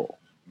people.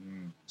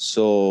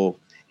 So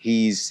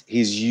he's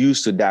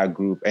used to that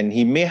group, and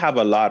he may have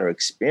a lot of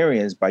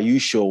experience. But you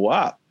show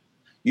up,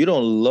 you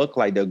don't look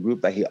like the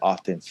group that he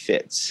often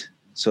fits.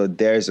 So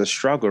there's a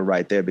struggle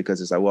right there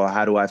because it's like, well,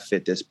 how do I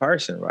fit this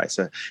person, right?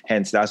 So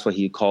hence, that's what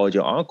he called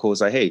your uncle.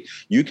 It's like, hey,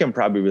 you can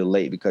probably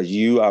relate because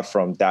you are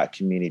from that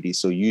community.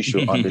 So you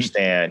should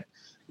understand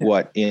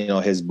what,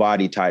 his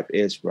body type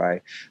is,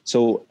 right?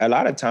 So a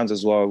lot of times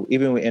as well,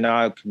 even in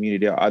our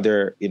community, there are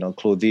other,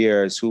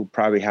 clothiers who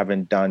probably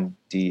haven't done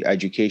the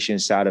education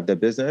side of the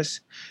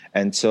business.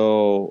 And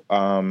so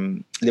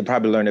they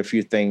probably learned a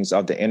few things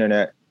off the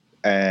internet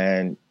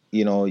and,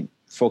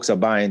 folks are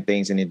buying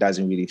things and it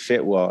doesn't really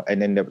fit well.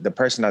 And then the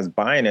person that's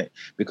buying it,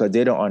 because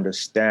they don't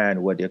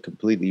understand what they're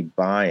completely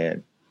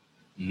buying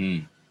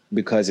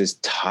because it's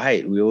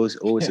tight. We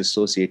always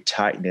associate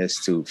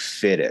tightness to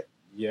fit it.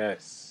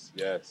 Yes.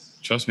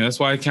 Trust me. That's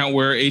why I can't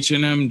wear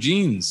H&M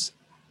jeans.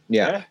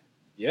 Yeah.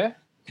 Yeah.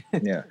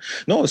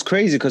 No, it's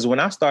crazy because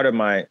when I started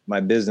my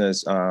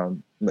business, my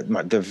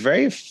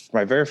very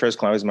first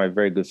client was my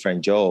very good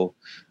friend, Joe.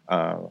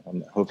 I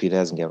hope he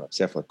doesn't get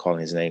upset for calling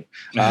his name.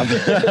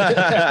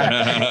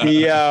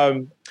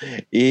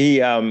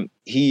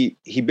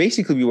 He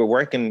basically, we were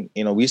working,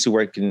 we used to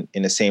work in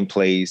the same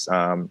place.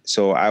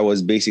 So I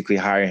was basically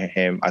hiring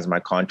him as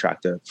my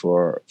contractor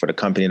for the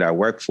company that I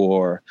work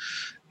for.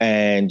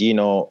 And,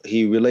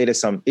 he related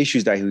some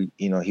issues that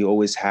he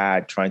always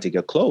had trying to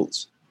get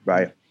clothes.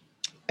 Right.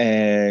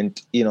 And,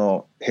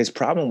 his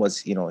problem was,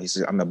 he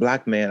said, I'm a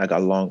black man, I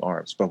got long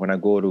arms. But when I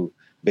go to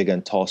big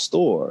and tall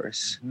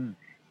stores,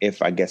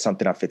 if I get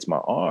something that fits my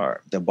arm,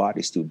 the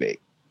body's too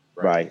big.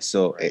 right?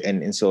 So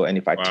and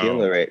if I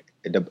tailor it,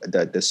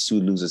 the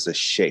suit loses its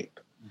shape.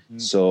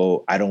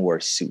 So I don't wear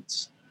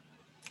suits.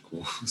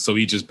 So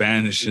he just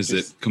banishes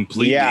it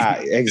completely. Yeah,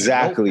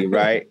 exactly.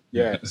 Right.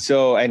 Yeah.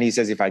 So, and he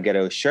says, if I get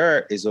a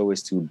shirt, it's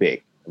always too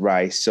big.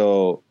 Right.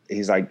 So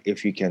he's like,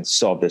 if you can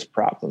solve this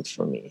problem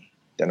for me,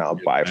 then I'll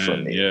buy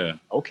from me. Yeah.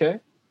 Okay.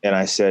 And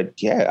I said,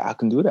 yeah, I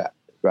can do that.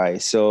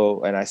 Right.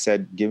 So, and I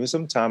said, give me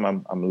some time.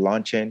 I'm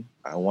launching.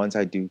 Once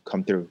I do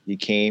come through, he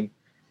came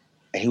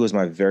and he was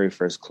my very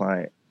first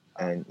client.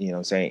 And, you know what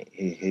I'm saying,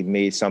 he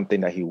made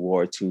something that he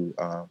wore to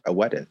a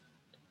wedding,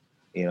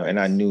 you know, and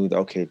I knew that,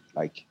 okay,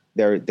 like,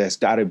 there's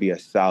got to be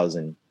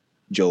 1,000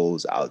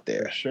 Joels out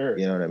there. For sure.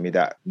 You know what I mean?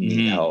 That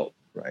need help,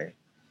 right?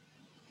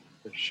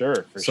 For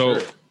sure.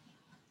 So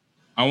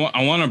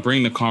I want to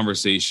bring the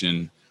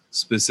conversation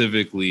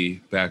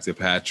specifically back to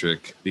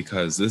Patrick,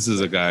 because this is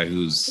a guy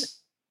who's,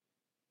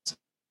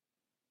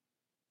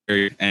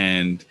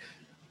 and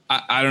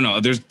I don't know,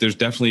 there's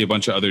definitely a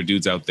bunch of other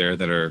dudes out there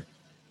that are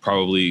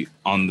probably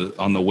on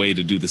the way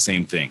to do the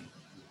same thing.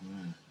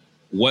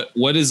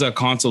 What is a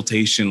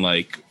consultation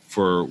like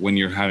for when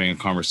you're having a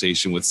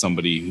conversation with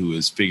somebody who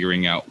is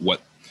figuring out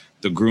what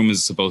the groom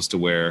is supposed to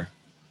wear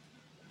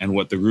and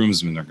what the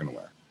groomsmen are going to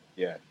wear?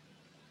 Yeah.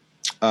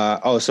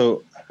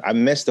 So I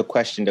missed the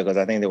question because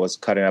I think that was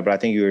cutting out, but I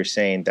think you were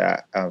saying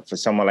that for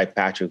someone like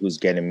Patrick who's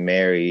getting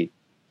married,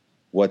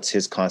 what's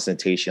his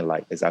consultation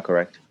like? Is that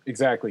correct?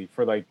 Exactly.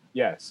 For like,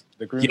 yes,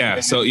 the groom.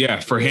 Yeah. So yeah,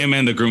 for him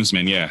and the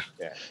groomsmen.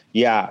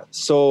 Yeah.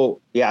 So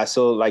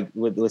like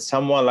with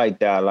someone like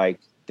that,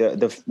 like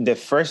the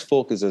first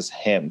focus is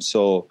him.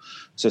 So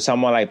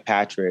someone like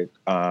Patrick,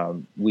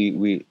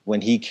 we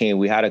when he came,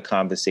 we had a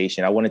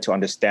conversation. I wanted to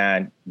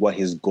understand what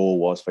his goal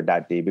was for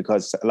that day,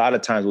 because a lot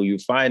of times what you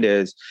find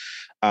is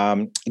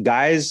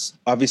guys,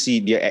 obviously,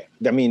 they're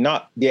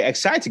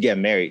excited to get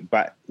married,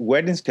 but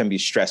weddings can be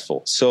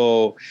stressful.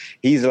 So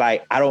he's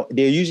like,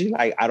 they're usually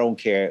like, I don't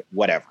care,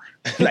 whatever.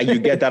 Like you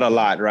get that a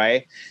lot,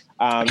 right?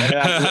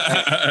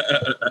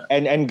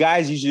 And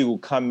guys usually will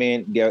come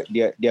in,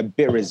 they're a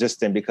bit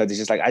resistant because it's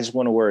just like, I just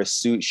want to wear a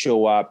suit,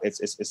 show up.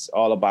 It's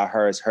all about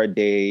her. It's her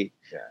day.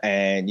 Yeah.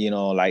 And, you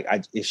know, like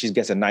if she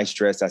gets a nice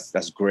dress,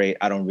 that's great.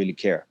 I don't really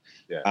care.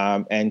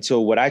 Yeah. And so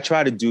what I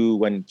try to do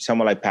when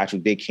someone like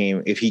Patrick,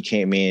 if he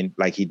came in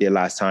like he did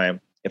last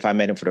time, if I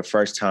met him for the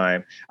first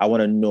time, I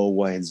want to know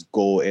what his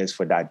goal is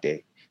for that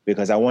day,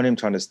 because I want him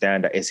to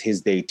understand that it's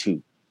his day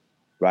too.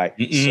 Right.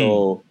 Mm-mm.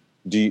 So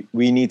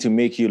we need to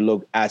make you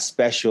look as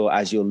special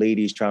as your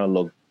lady's trying to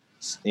look,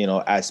 you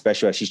know, as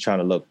special as she's trying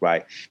to look,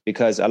 right?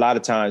 Because a lot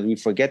of times we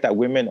forget that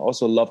women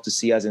also love to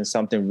see us in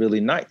something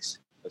really nice.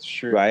 That's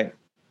true. Right?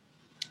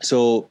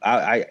 So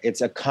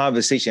it's a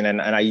conversation,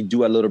 and I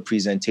do a little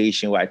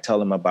presentation where I tell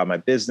them about my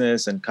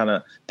business and kind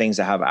of things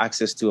I have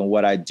access to and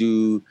what I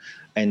do.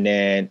 And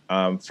then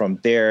from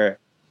there,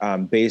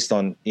 based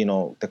on, you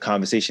know, the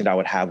conversation that I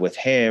would have with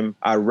him,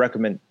 I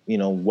recommend, you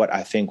know, what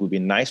I think would be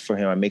nice for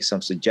him. I make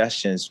some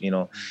suggestions, you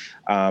know,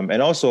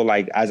 and also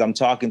like, as I'm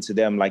talking to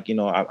them, like, you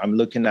know, I'm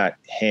looking at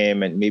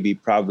him and maybe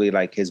probably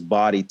like his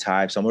body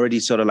type. So I'm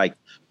already sort of like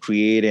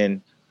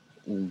creating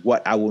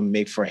what I would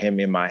make for him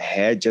in my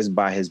head just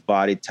by his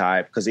body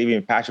type. Because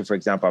even Patrick, for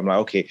example, I'm like,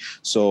 okay,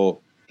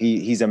 so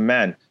he's a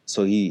man.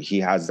 So he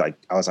has like,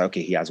 I was like,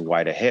 okay, he has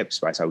wider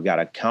hips, right? So we got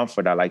to account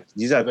for that. Like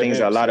these are things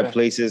that a lot of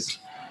places,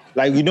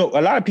 like, you know,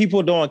 a lot of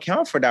people don't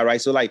account for that,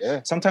 right? So like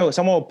sometimes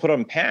someone will put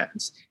on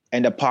pants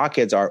and the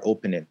pockets are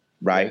opening,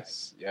 right?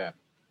 Yes. Yeah.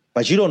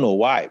 But you don't know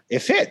why. It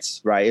fits,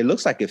 right? It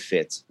looks like it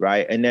fits,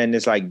 right? And then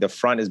it's like the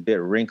front is a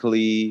bit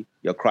wrinkly,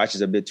 your crotch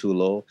is a bit too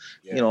low,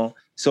 you know?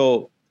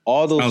 So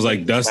all those sounds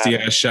like dusty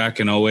ass Shaq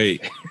in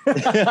 08.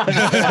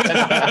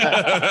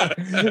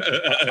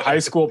 High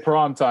school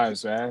prom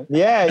times, man.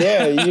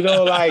 Yeah. You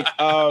know, like,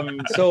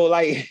 so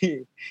like,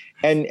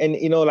 and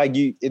you know, like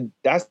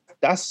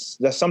that's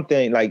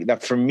something like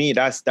that for me,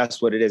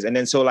 that's what it is. And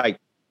then so like,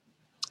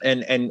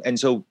 and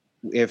so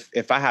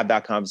if I have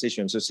that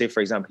conversation, so say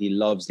for example, he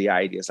loves the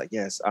idea. It's like,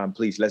 yes,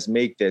 please, let's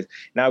make this.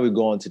 Now we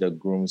go on to the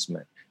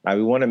groomsmen. Now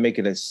we want to make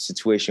it a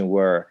situation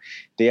where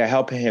they are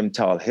helping him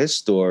tell his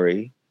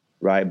story,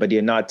 right? But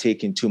they're not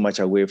taking too much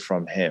away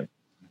from him,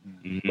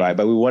 right?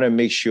 But we want to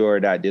make sure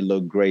that they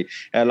look great.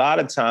 And a lot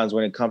of times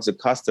when it comes to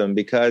custom,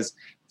 because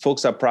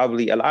folks are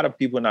probably, a lot of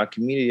people in our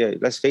community,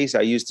 let's face it,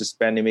 are used to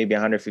spending maybe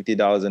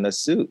 $150 in a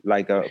suit,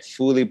 like a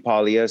fully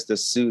polyester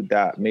suit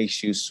that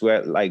makes you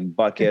sweat like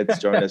buckets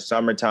during the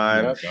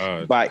summertime.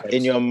 But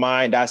in your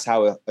mind, that's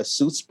how a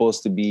suit's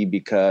supposed to be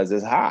because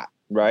it's hot,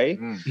 right?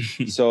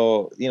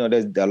 So, you know,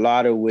 there's a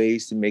lot of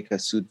ways to make a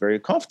suit very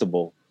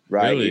comfortable.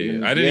 Right.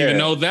 Really? I didn't even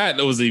know that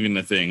was even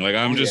a thing. Like,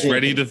 I'm just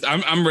ready to,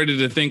 I'm ready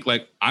to think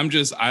like, I'm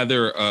just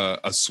either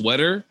a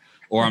sweater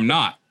or I'm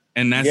not.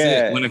 And that's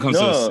it when it comes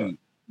to a suit.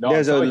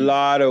 There's a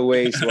lot of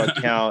ways to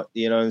account,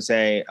 you know what I'm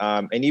saying?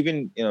 And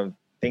even, you know,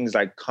 things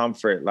like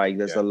comfort, like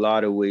there's a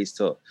lot of ways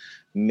to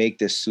make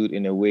the suit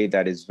in a way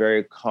that is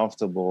very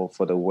comfortable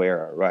for the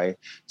wearer, right?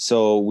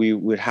 So we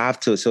would have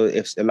to, so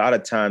if a lot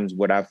of times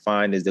what I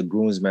find is the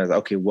groomsmen is,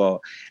 okay,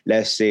 well,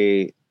 let's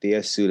say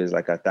their suit is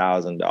like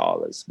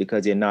 $1,000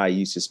 because they're not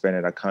used to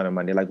spending that kind of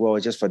money. Like, well,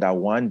 just for that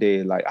one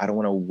day, like, I don't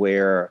want to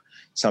wear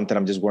something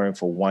I'm just wearing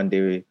for one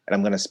day and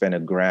I'm going to spend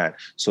 $1,000.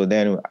 So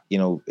then, you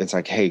know, it's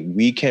like, hey,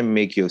 we can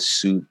make your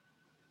suit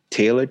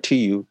tailored to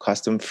you,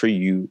 custom for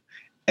you,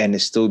 and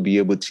still be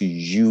able to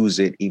use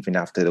it even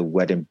after the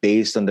wedding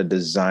based on the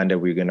design that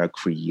we're going to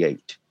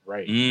create.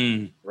 Right.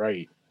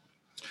 Right.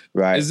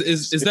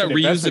 Is that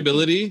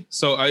reusability?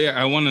 So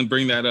I want to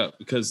bring that up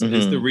because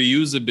is the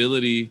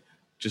reusability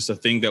just a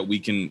thing that we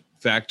can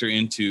factor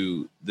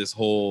into this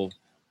whole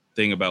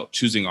thing about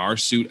choosing our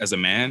suit as a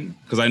man?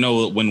 Because I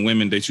know when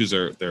women, they choose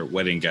their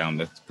wedding gown,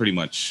 that's pretty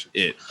much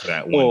it for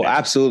that one. Oh,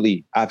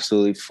 absolutely.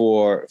 Absolutely.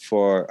 For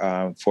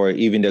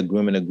even the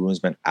groom and the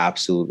groomsmen,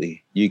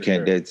 absolutely. You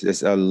can,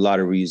 there's a lot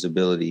of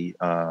reusability.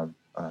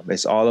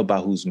 It's all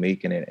about who's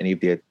making it and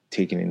if they're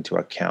taking into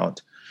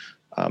account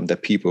the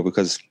people,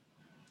 because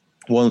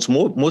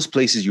most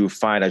places you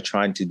find are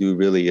trying to do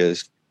really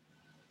is,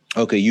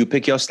 okay, you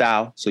pick your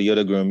style. So you're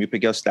the groom, you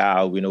pick your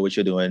style. We know what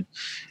you're doing.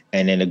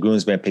 And then the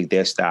groomsmen pick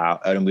their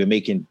style. And we're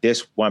making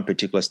this one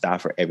particular style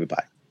for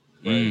everybody.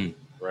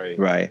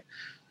 Right.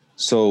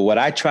 So what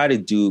I try to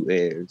do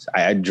is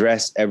I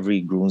address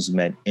every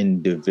groomsman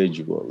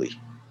individually.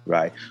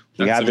 Right.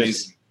 We have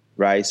this,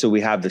 right. So we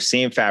have the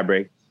same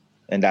fabric,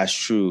 and that's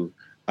true.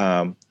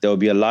 There'll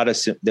be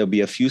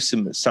a few,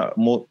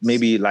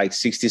 maybe like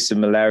 60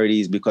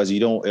 similarities because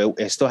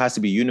it still has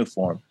to be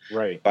uniform.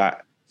 Right.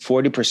 But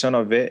 40%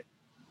 of it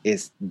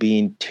is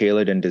being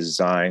tailored and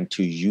designed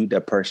to you, the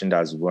person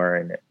that's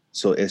wearing it.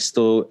 So it's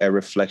still a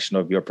reflection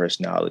of your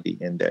personality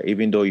in there,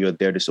 even though you're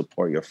there to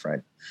support your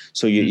friend.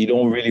 So you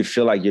don't really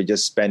feel like you're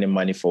just spending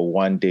money for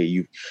one day.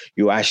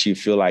 You actually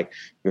feel like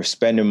you're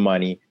spending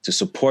money to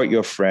support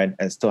your friend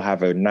and still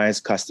have a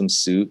nice custom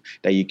suit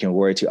that you can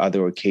wear to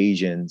other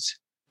occasions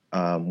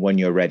when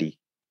you're ready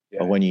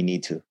or when you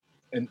need to.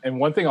 And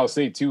one thing I'll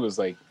say too is,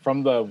 like,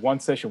 from the one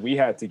session we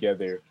had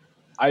together,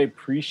 I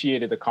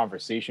appreciated the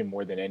conversation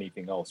more than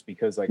anything else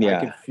because, like, I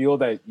could feel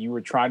that you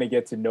were trying to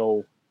get to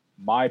know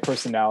my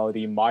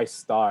personality, my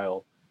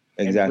style,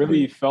 and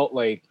really felt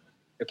like,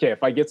 okay,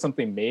 if I get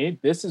something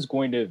made, this is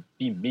going to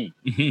be me.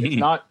 It's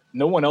not,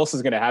 no one else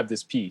is going to have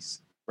this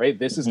piece, right?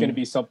 This is going to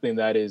be something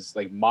that is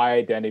like my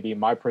identity,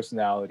 my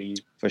personality.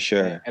 For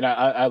sure. And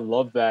I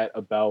love that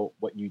about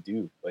what you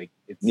do. Like,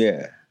 it's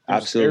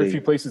absolutely. Very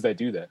few places that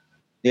do that.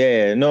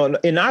 Yeah, no,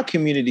 in our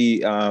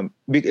community,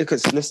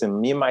 because listen,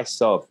 me and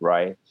myself,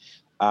 right?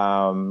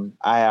 I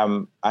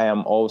am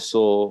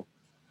also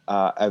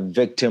a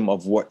victim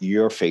of what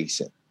you're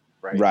facing,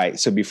 right?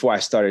 So before I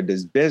started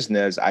this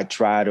business, I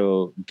try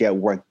to get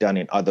work done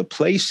in other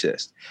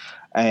places,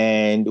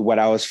 and what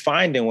I was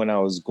finding when I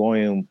was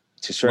going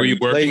to certain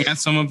places. Were you working at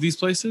some of these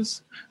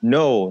places?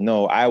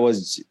 No, I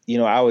was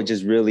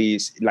just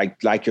really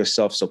like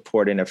yourself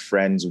supporting a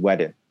friend's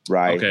wedding,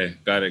 right? Okay,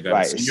 got it.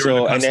 Right. So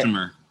you're a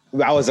customer.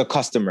 I was a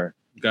customer.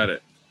 Got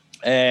it.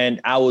 And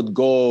I would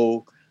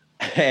go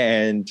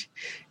and,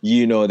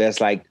 there's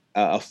like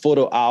a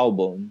photo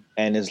album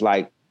and it's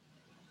like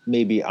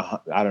maybe,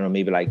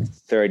 maybe like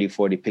 30,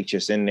 40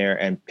 pictures in there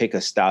and pick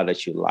a style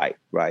that you like.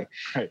 Right.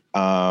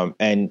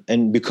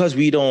 And because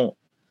we don't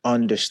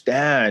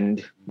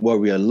understand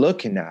what we are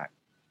looking at,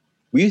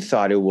 we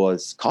thought it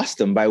was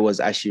custom, but it was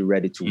actually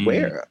ready to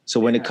wear. So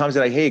when it comes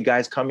to like, hey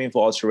guys, come in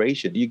for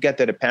alteration, you get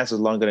that the pants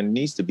is longer than it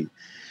needs to be.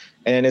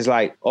 And then it's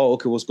like, oh,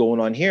 okay, what's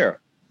going on here,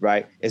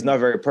 right? It's not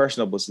very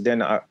personable. So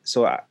then, I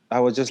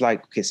was just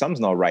like, okay, something's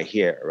not right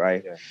here,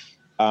 right?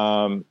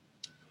 Yeah.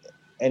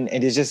 And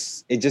it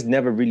just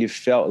never really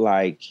felt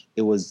like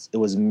it was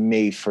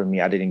made for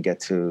me. I didn't get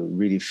to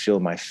really feel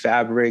my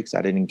fabrics.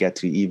 I didn't get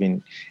to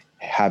even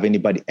have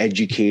anybody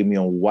educate me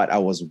on what I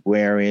was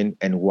wearing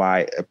and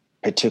why a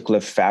particular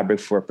fabric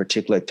for a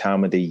particular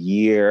time of the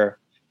year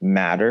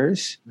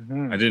matters.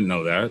 I didn't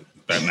know that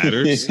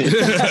matters.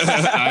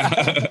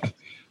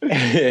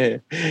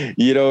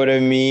 You know what I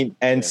mean?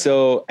 And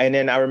so, and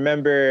then I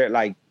remember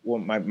like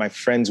my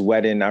friend's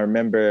wedding, I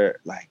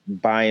remember like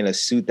buying a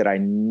suit that I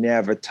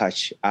never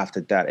touched after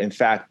that. In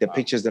fact, the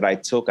pictures that I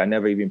took, I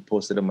never even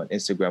posted them on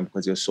Instagram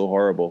because it was so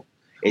horrible.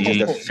 It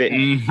just a fit.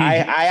 I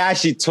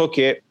actually took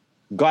it,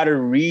 got it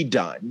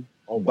redone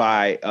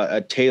by a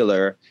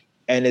tailor,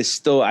 and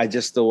I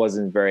just still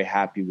wasn't very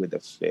happy with the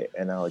fit.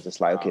 And I was just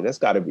like, okay,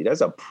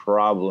 there's a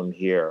problem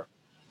here,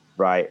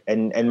 right?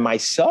 And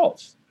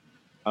myself.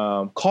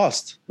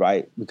 Cost,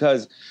 right?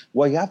 Because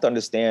what you have to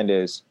understand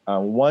is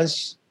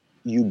once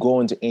you go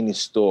into any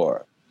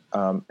store,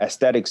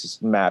 aesthetics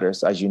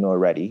matters, as you know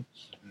already.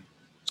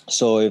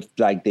 So if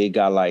like they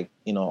got like,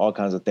 all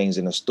kinds of things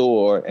in the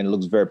store and it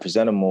looks very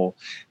presentable,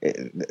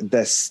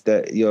 that's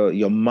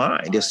your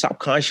mind, your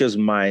subconscious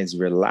mind's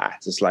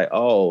relaxed. It's like,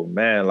 oh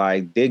man,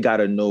 like they got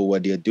to know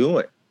what they're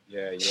doing.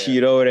 Yeah. You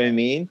know what I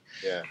mean?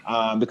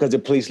 Yeah. Because the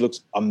place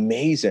looks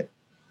amazing,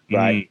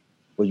 right?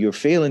 what you're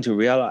failing to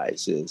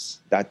realize is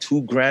that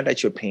 $2,000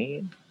 that you're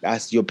paying,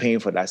 you're paying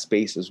for that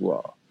space as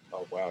well.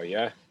 Oh, wow.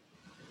 Yeah.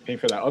 Paying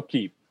for that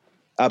upkeep.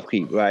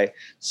 Right?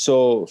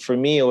 So for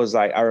me, it was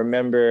like, I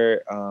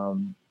remember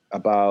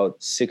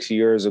about 6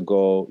 years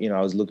ago, you know,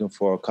 I was looking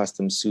for a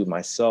custom suit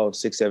myself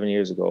 6-7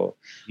 years ago.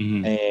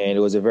 And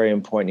it was a very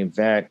important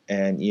event.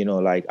 And, you know,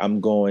 like I'm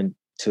going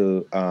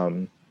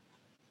to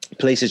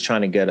places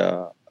trying to get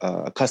a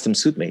custom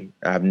suit made.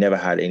 I've never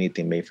had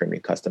anything made for me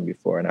custom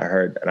before. And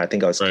I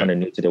think I was kind of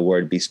new to the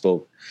word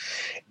bespoke.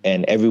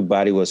 And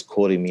everybody was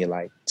quoting me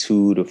like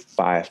 $2,000 to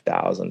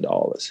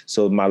 $5,000.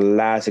 So my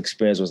last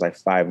experience was like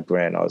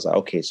 $5,000. I was like,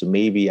 okay, so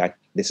maybe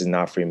this is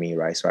not for me,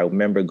 right? So I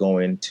remember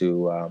going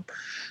to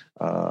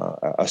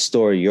a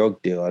store,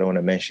 Yorkdale. I don't want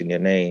to mention your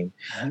name.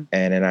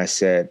 And then I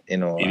said, you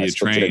know, I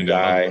spoke to the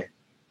guy.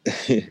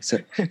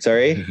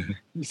 Sorry?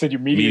 You said you're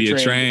media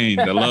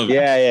trained. I love it.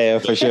 Yeah,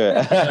 for sure.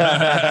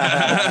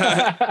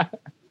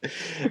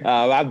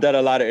 I've done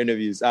a lot of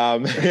interviews.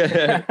 And,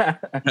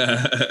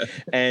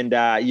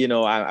 you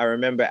know, I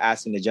remember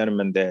asking the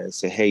gentleman there,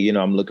 say, hey, you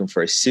know, I'm looking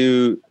for a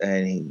suit.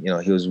 And,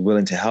 he was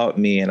willing to help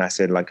me. And I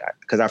said, like,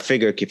 because I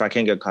figured if I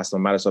can't get custom,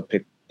 I might as well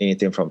pick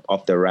anything from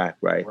off the rack,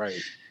 right?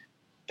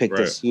 Picked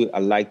the suit. I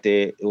liked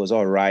it. It was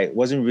all right. It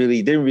wasn't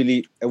really a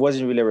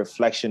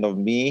reflection of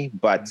me,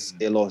 but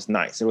it was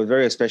nice. It was a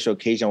very special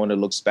occasion. I wanted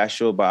to look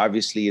special, but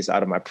obviously it's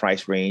out of my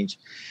price range.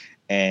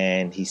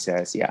 And he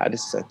says, yeah,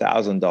 this is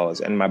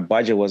 $1,000. And my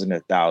budget wasn't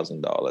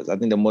 $1,000. I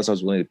think the most I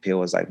was willing to pay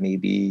was like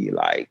maybe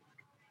like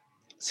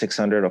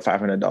 $600 or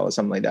 $500,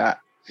 something like that.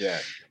 Yeah.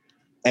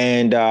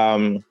 And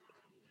I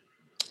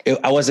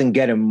wasn't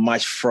getting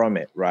much from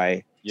it,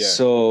 right? Yeah.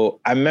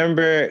 So I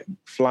remember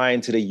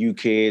flying to the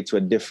UK to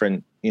a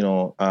different,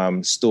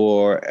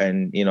 store,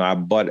 and, I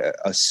bought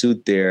a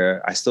suit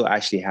there. I still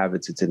actually have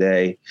it to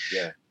today.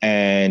 Yeah.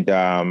 And,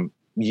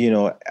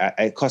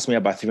 it cost me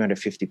about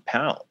 350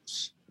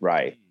 pounds.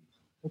 Right.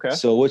 Okay.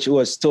 So, which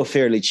was still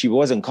fairly cheap. It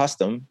wasn't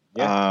custom.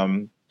 Yeah.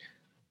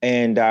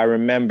 And I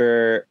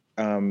remember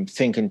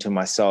thinking to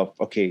myself,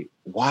 okay,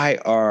 why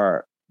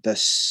are the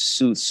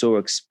suits so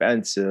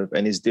expensive?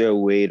 And is there a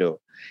way to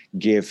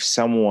give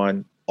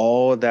someone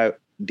all that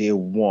they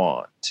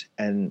want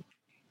and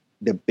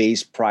the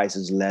base price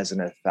is less than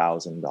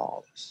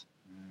 $1,000?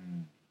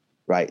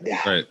 Right.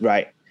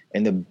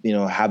 And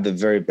have the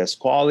very best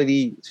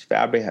quality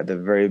fabric, have the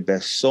very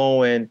best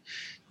sewing.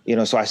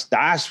 So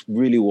that's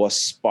really what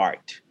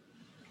sparked,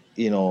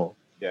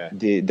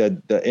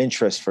 the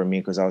interest for me,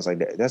 because I was like,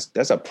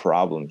 that's a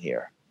problem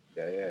here.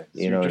 Yeah. So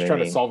you're just trying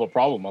to solve a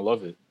problem. I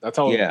love it. That's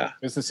how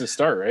businesses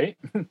start, right?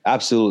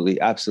 Absolutely.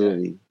 Yeah.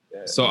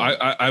 So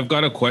I've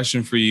got a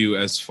question for you,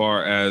 as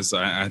far as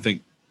I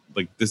think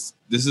like this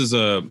is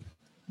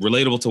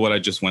relatable to what I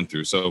just went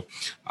through. So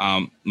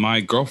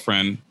my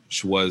girlfriend,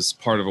 she was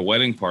part of a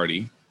wedding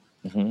party.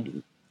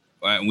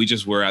 And we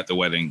just were at the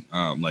wedding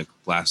like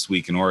last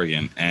week in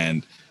Oregon,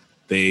 and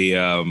they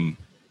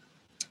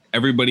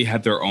everybody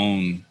had their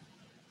own,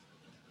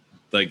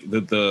 like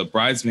the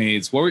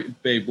bridesmaids. What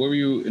were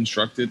you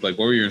instructed? Like,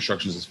 what were your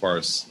instructions as far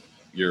as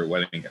your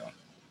wedding gown?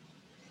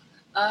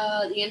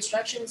 The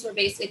instructions were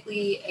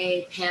basically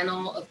a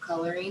panel of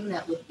coloring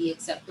that would be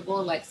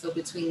acceptable, like so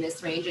between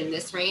this range and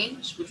this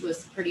range, which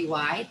was pretty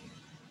wide,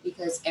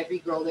 because every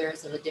girl there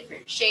is of a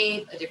different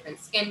shape, a different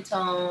skin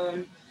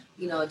tone,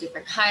 a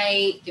different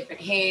height,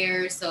 different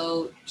hair.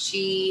 So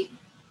she,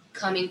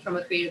 coming from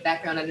a creative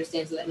background,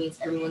 understands that means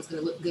everyone's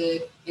going to look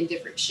good in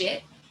different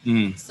shit.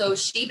 So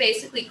she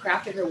basically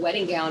crafted her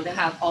wedding gown to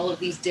have all of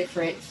these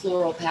different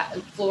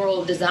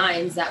floral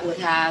designs that would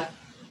have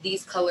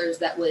these colors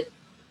that would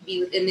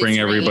be within this bring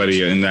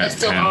everybody range, in that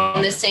still panel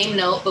on the same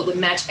note, but would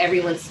match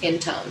everyone's skin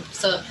tone.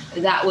 So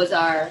that was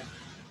our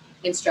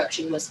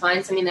instruction, was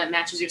find something that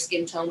matches your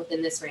skin tone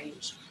within this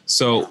range.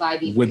 So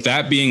with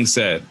that being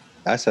said,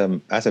 that's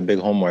a big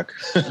homework.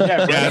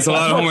 Yeah, that's a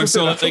lot of homework.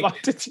 So that's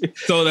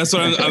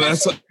what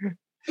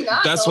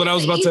I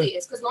was about to.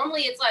 Because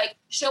normally it's like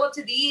show up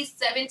to these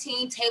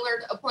 17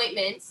 tailored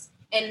appointments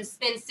and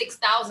spend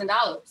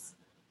 $6,000.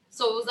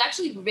 So it was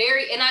actually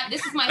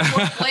this is my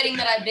fourth wedding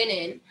that I've been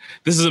in.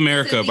 This is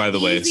America, by the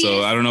way.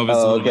 So I don't know if it's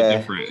a little bit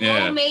different.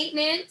 No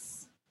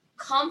maintenance,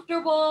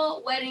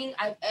 comfortable wedding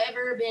I've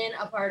ever been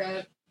a part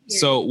of. Here.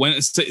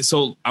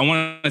 So I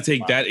want to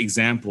take that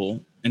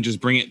example and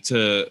just bring it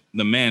to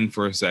the men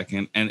for a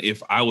second. And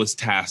if I was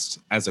tasked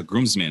as a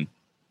groomsman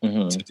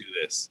to do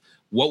this,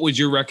 what would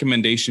your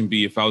recommendation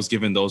be if I was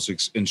given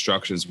those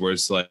instructions, where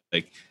it's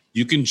like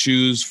you can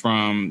choose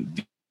from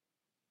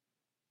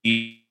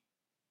the...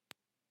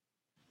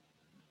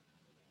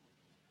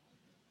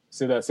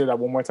 Say that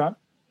one more time.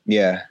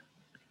 Yeah.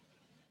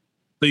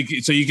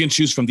 So you can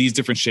choose from these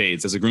different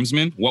shades as a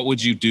groomsman. What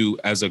would you do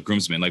as a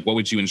groomsman? Like, what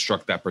would you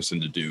instruct that person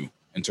to do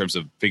in terms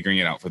of figuring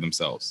it out for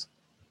themselves?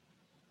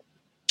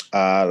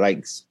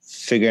 Like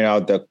figuring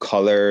out the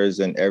colors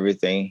and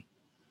everything.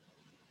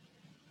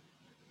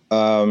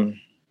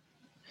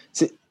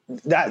 See,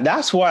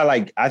 that's why,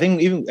 like, I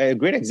think even a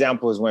great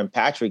example is when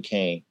Patrick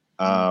came.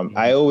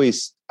 I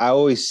always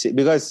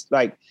because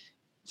like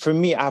for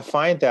me, I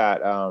find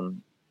that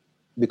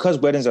because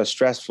weddings are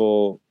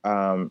stressful,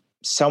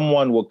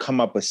 someone will come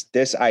up with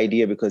this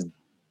idea because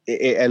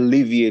it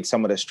alleviates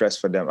some of the stress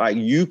for them. Like,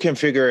 you can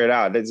figure it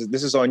out. This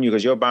is on you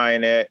because you're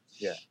buying it.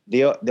 Yeah.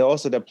 They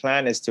also, the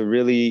plan is to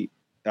really,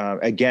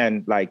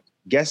 again, like,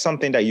 get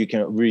something that you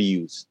can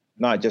reuse,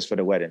 not just for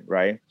the wedding,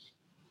 right?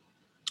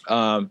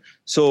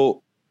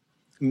 So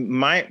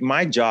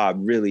my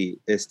job really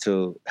is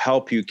to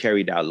help you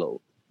carry that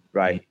load,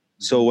 right? Mm-hmm.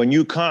 So when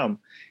you come,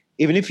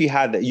 even if you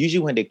had that,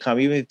 usually when they come,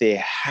 even if they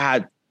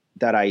had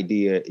that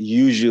idea,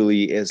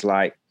 usually is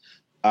like,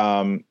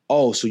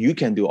 oh, so you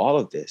can do all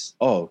of this.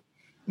 Oh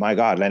my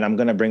God, and I'm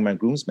gonna bring my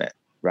groomsmen,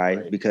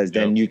 right? Because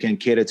then you can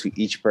cater to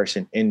each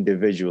person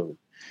individually,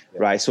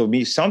 right? So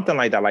be something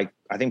like that. Like,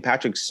 I think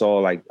Patrick saw,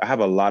 like, I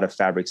have a lot of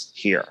fabrics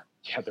here.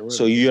 Yeah,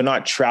 so you're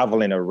not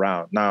traveling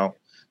around. Now,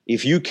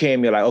 if you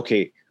came, you're like,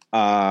 okay,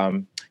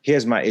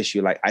 here's my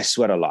issue. Like, I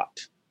sweat a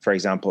lot, for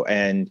example.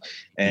 And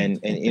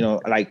you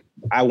know, like,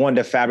 I want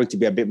the fabric to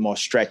be a bit more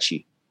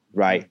stretchy,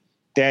 right?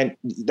 Then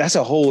that's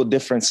a whole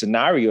different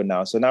scenario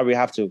now. So now we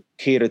have to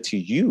cater to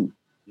you,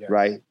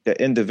 right? The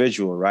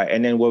individual, right?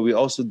 And then what we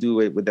also do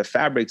with the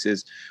fabrics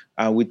is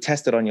we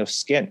test it on your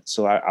skin.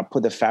 So I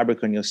put the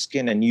fabric on your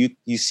skin, and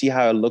you see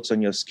how it looks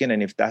on your skin.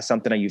 And if that's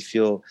something that you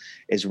feel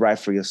is right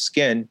for your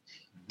skin,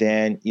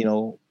 then, you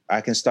know,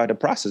 I can start the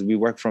process. We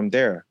work from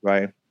there,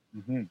 right?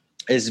 Mm-hmm.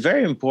 It's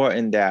very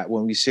important that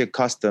when we say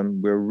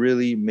custom, we're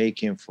really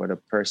making for the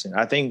person.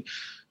 I think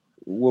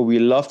what we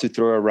love to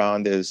throw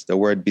around is the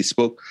word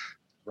bespoke.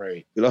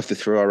 Right. We love to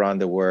throw around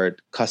the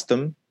word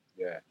custom.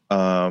 Yeah.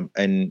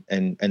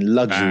 And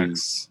luxury.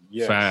 Facts.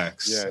 Yes.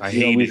 Facts. Yes. I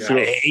hate it.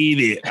 I hate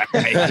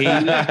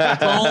it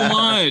so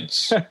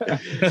much.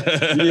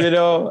 You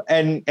know,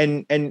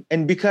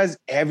 and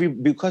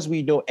because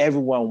we know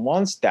everyone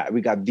wants that,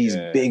 we got these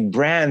big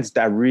brands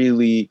that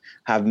really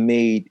have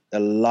made a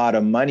lot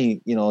of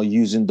money, you know,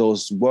 using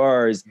those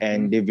words,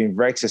 and they've been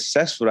very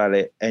successful at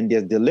it, and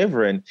they're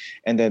delivering.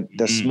 And then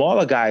the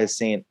smaller guy is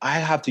saying, I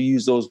have to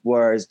use those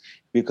words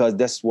because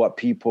that's what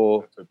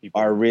people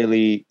are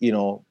really, you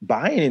know,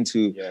 buying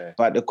into. Yeah.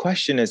 But the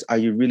question is, are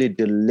you really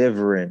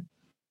delivering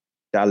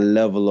that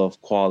level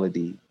of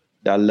quality,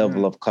 that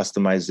level of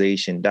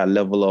customization, that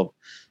level of,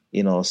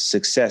 you know,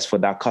 success for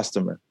that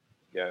customer?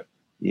 Yeah.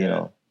 You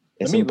know,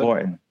 it's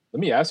important. Let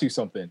me ask you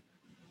something.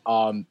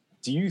 Do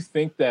you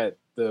think that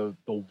the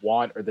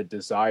want or the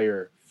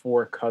desire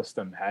for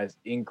custom has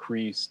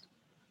increased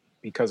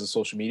because of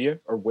social media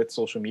or with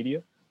social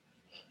media?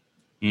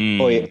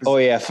 Oh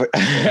yeah.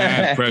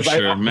 Mad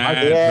pressure.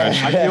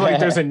 I feel like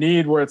there's a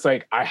need where it's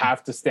like, I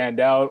have to stand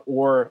out,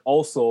 or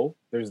also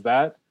there's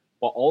that,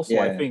 but also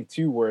I think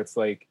too, where it's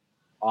like,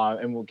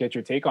 and we'll get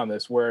your take on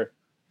this, where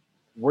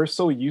we're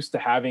so used to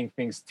having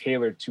things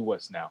tailored to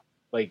us now.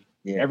 Like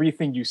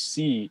everything you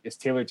see is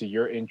tailored to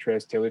your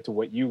interest, tailored to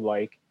what you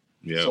like.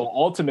 Yeah. So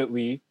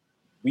ultimately,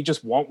 we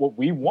just want what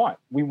we want.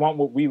 We want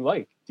what we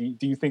like. Do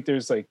you think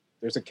there's a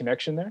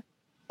connection there?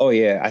 Oh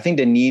yeah, I think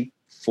the need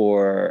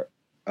for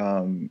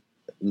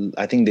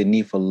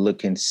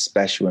looking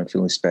special and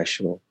feeling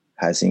special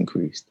has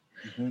increased.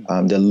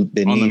 Mm-hmm.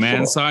 The on the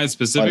man side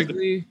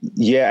specifically,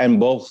 and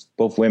both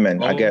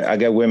women. I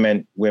get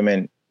women.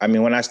 I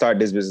mean, when I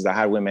started this business, I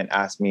had women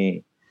ask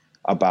me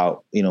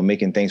about, you know,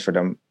 making things for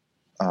them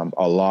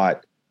a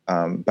lot.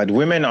 But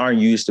women aren't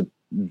used to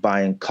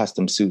buying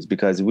custom suits,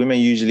 because women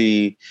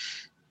usually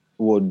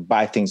would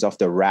buy things off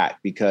the rack,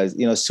 because,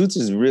 you know, suits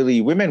is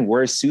really, women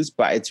wear suits,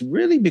 but it's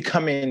really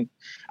becoming,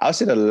 I would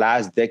say the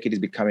last decade is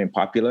becoming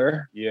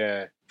popular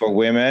for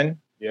women.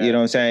 Yeah. You know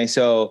what I'm saying?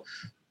 So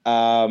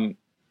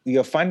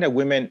you'll find that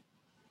women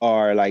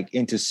are like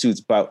into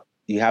suits, but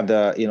you have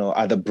the, you know,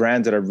 other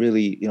brands that are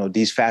really, you know,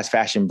 these fast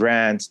fashion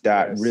brands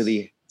that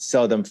really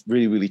sell them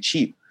really, really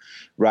cheap.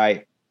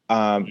 Right.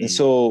 And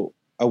so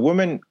a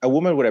woman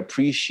would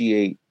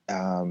appreciate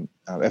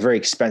a very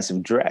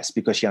expensive dress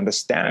because she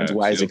understands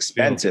why it's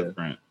expensive,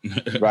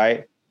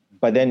 right?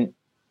 But then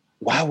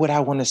why would I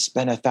want to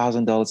spend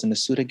 $1,000 in a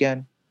suit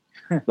again?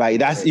 Like,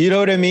 that's, you know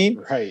what I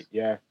mean? Right.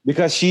 Yeah.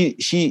 Because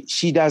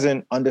she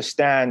doesn't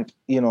understand,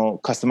 you know,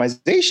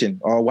 customization.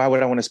 Or why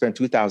would I want to spend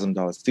 $2,000,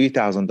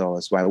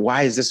 $3,000?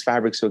 Why is this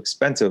fabric so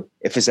expensive?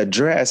 If it's a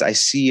dress, I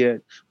see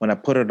it. When I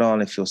put it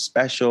on, it feels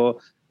special.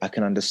 I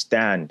can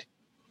understand,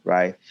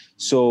 right?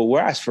 So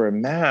whereas for a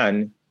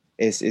man,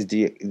 is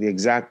the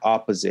exact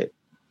opposite.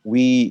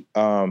 We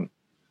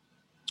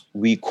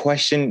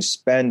question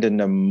spending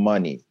the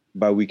money,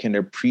 but we can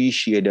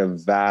appreciate the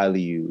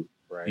value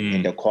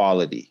in the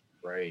quality.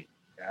 Right.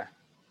 Yeah.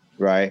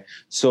 Right.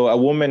 So a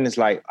woman is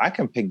like, I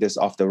can pick this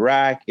off the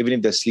rack, even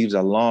if the sleeves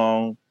are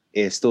long,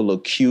 it still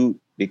look cute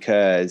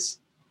because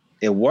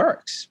it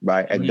works.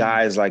 Right. A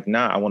guy is like,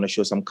 nah, I want to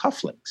show some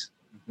cufflinks.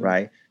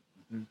 Right.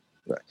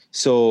 Right.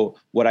 So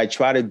what I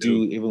try to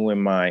do, even with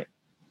my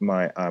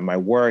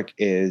work,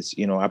 is,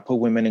 you know, I put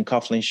women in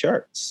cufflink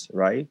shirts,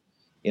 right?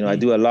 You know, I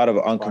do a lot of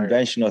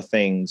unconventional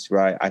things,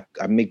 right?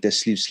 I make the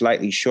sleeves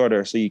slightly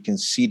shorter so you can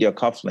see their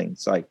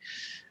cufflinks. Like,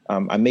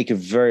 I make it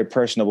very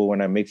personable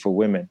when I make for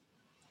women.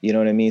 You know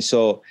what I mean?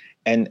 So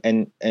And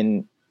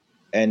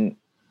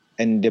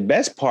the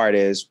best part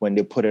is when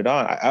they put it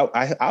on,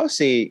 I would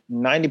say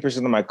 90%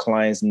 of my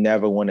clients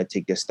never want to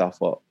take their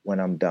stuff up when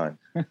I'm done.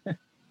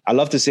 I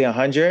love to say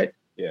 100,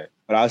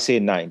 but I'll say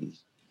 90.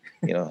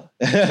 You know,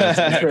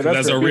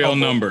 that's a real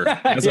number.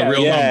 That's a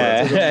real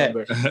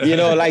number. You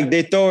know, like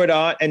they throw it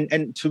on,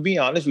 and to be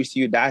honest with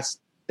you, that's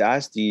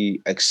the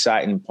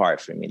exciting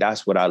part for me.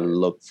 That's what I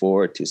look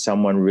forward to.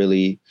 Someone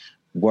really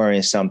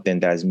wearing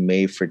something that's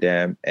made for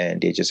them,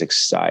 and they're just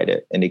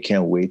excited and they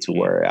can't wait to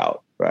wear it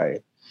out,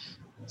 right?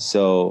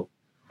 So,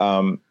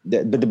 but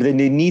the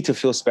need to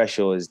feel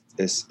special is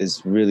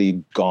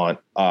really gone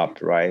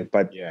up, right?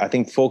 But I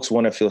think folks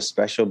want to feel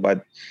special,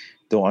 but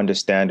don't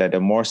understand that the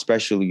more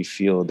special you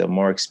feel, the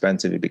more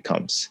expensive it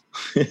becomes.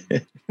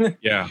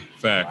 Yeah,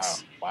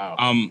 facts.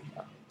 Wow.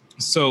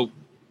 So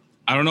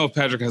I don't know if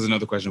Patrick has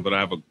another question, but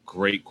I have a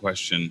great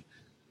question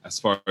as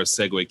far as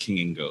Segway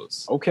Kinging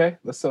goes. Okay,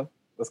 let's go.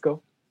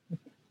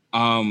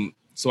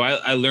 So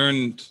I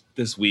learned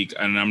this week,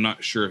 and I'm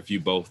not sure if you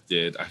both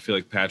did. I feel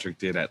like Patrick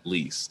did at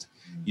least.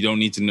 You don't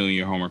need to know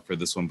your homework for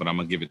this one, but I'm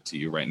gonna give it to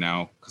you right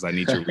now because I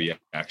need your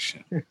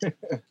reaction.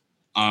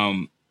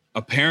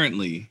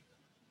 Apparently,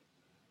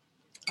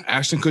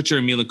 Ashton Kutcher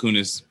and Mila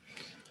Kunis,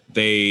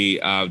 they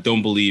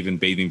don't believe in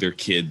bathing their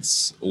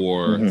kids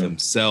or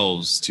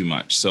themselves too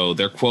much. So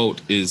their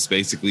quote is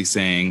basically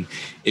saying,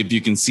 if you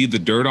can see the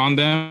dirt on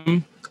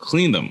them,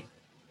 clean them.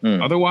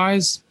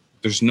 Otherwise,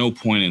 there's no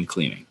point in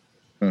cleaning.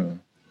 In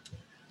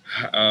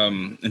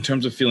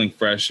terms of feeling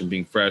fresh and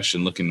being fresh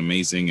and looking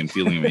amazing and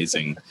feeling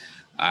amazing,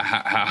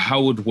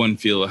 how would one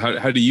feel?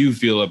 How do you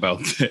feel about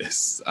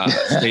this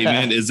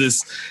statement? Is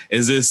this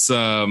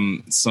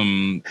some?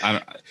 I'm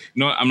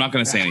not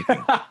going to say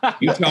anything.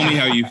 You tell me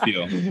how you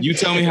feel. You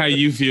tell me how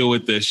you feel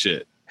with this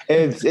shit.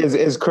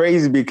 It's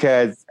crazy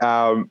because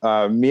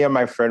me and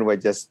my friend were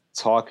just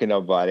talking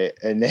about it,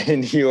 and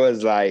then he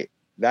was like,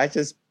 "That's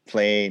just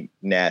plain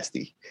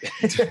nasty."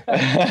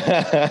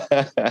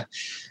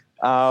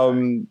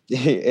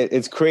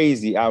 It's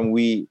crazy.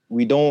 We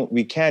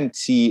can't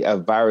see a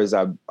virus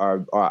our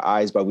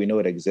eyes, but we know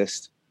it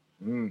exists.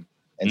 And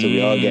so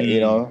we all get, we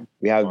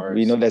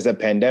know there's a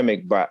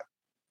pandemic, but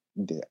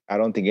I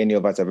don't think any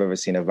of us have ever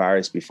seen a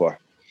virus before.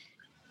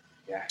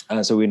 Yeah.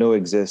 And so we know it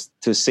exists.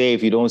 To say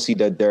if you don't see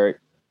the dirt,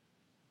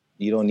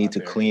 you don't need to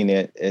clean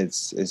it.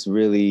 It's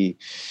really,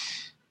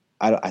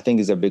 I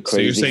think it's a bit crazy.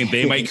 So you're saying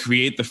they might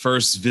create the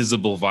first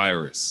visible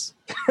virus?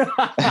 what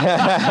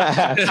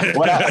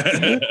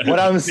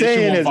I'm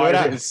saying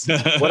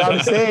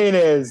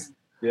is,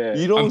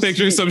 you don't. I'm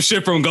picturing some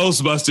shit from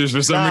Ghostbusters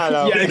for some reason.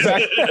 No. Yeah,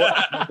 exactly.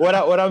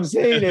 What I'm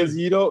saying is,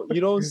 you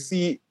don't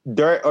see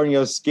dirt on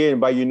your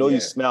skin, but you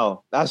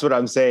smell. That's what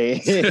I'm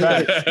saying. Facts.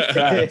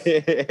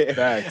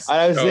 What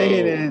I'm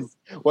saying is,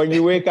 when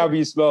you wake up,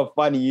 you smell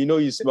funny.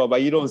 You smell,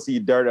 but you don't see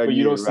dirt on you.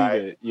 You don't see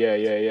right? it.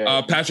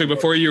 Yeah. Patrick,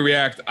 before you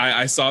react,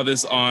 I saw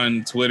this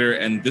on Twitter,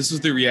 and this was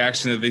the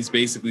reaction that they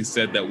basically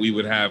said that we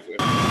would have.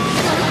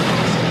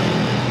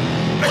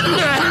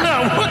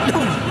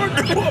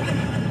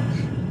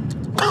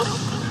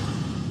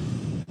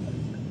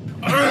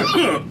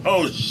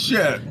 Oh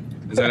shit!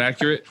 Is that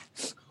accurate?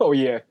 Oh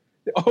yeah.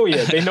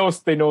 They know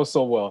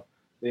so well.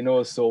 They know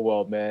us so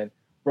well, man.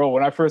 Bro,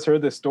 when I first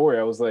heard this story,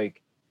 I was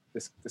like,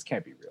 this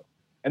can't be real.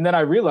 And then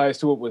I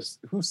realized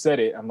who said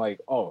it. I'm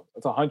like, oh,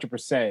 it's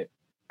 100%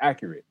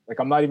 accurate. Like,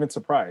 I'm not even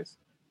surprised.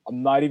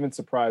 I'm not even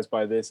surprised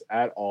by this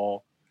at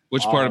all.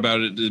 Which part about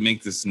it did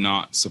make this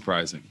not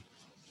surprising?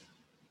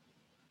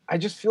 I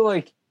just feel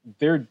like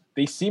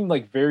they seem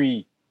like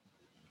very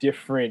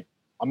different.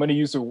 I'm going to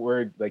use the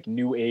word like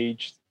new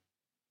age,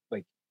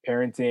 like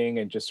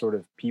parenting and just sort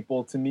of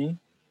people to me.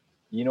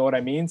 You know what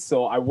I mean?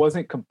 So I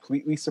wasn't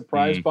completely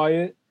surprised by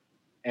it.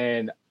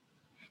 And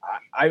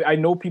I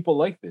know people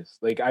like this.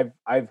 Like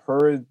I've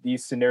heard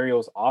these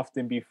scenarios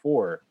often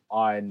before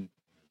on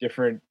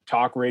different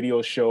talk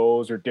radio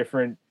shows or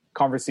different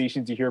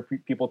conversations you hear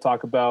people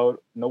talk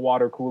about, no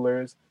water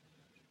coolers.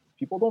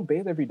 People don't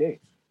bathe every day.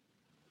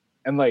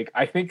 And like,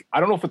 I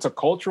don't know if it's a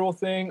cultural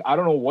thing. I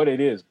don't know what it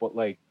is, but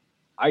like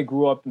I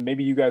grew up,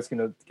 maybe you guys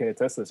can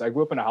attest to this. I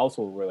grew up in a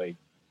household where like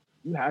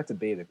you had to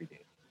bathe every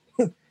day.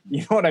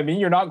 You know what I mean?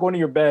 You're not going to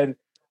your bed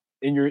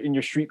in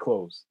your street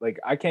clothes. Like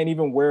I can't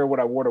even wear what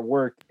I wore to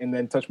work and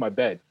then touch my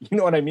bed. You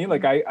know what I mean?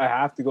 Like I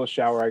have to go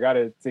shower. I got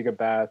to take a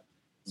bath.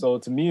 So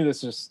to me,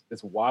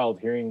 it's wild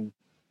hearing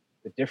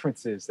the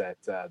differences that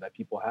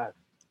people have.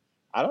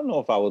 I don't know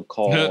if I would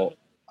call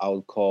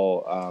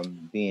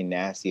being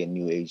nasty a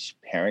new age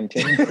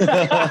parenting.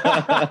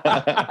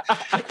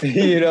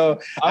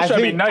 I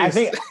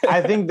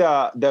think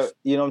the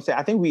you know what I'm saying?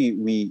 I think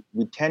we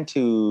tend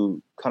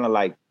to kind of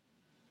like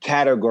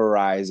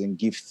categorize and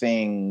give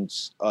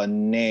things a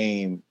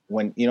name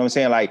when, you know what I'm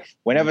saying? Like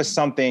whenever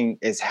something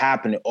is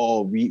happening,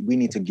 we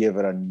need to give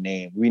it a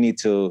name. We need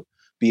to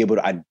be able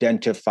to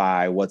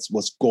identify what's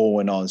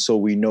going on so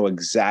we know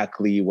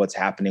exactly what's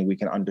happening. We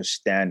can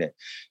understand it.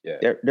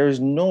 Yeah. There's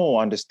no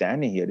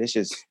understanding here. This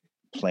is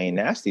plain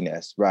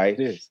nastiness, right?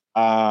 It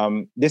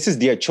is. This is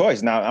their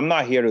choice. Now, I'm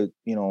not here to,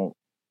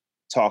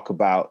 talk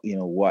about,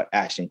 what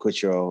Ashton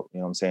Kutcher,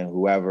 what I'm saying,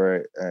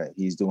 whoever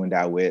he's doing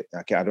that with.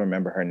 I don't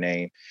remember her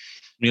name.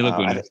 Mila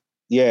Kunis.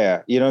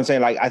 Yeah, you know what I'm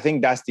saying? Like, I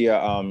think that's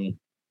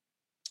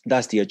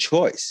their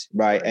choice,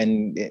 right?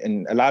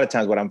 And a lot of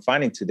times what I'm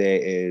finding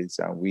today is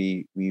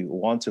we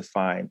want to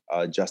find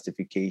a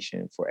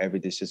justification for every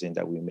decision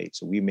that we make.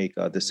 So we make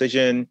a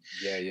decision,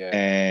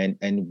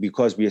 and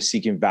because we are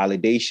seeking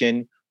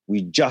validation,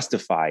 we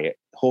justify it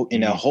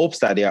in the hopes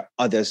that there are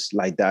others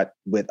like that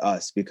with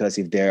us. Because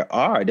if there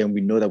are, then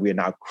we know that we are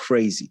not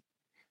crazy,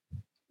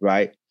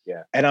 right?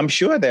 Yeah. And I'm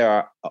sure there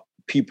are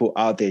people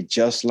out there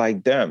just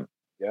like them.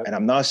 Yep. And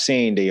I'm not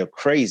saying they are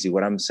crazy.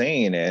 What I'm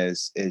saying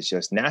is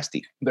just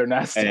nasty. They're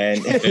nasty.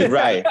 And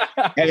right.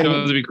 And it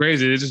doesn't be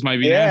crazy. It just might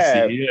be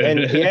nasty.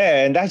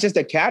 Yeah. And that's just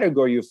a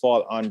category you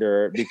fall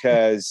under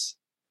because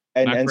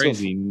not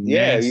crazy. So,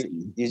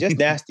 you're just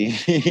nasty.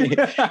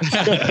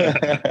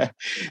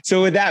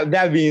 So with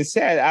that being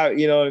said,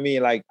 you know what I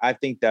mean? Like, I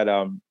think that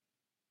I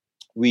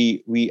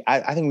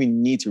think we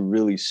need to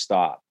really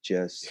stop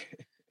just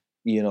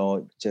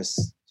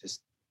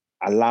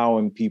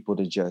allowing people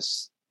to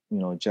just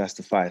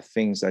justify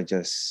things that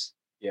just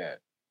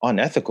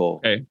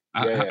unethical. Hey,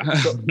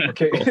 So,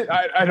 okay,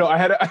 I know. I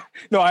had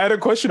a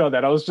question on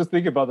that. I was just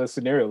thinking about this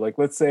scenario. Like,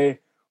 let's say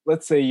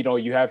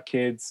you have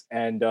kids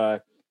and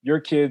your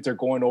kids are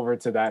going over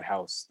to that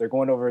house. They're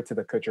going over to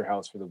the Kutcher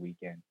house for the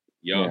weekend.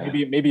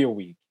 Maybe a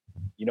week.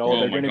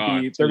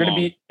 They're gonna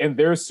be in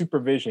their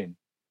supervision.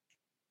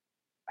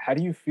 How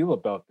do you feel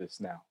about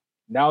this now?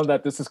 Now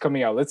that this is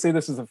coming out, let's say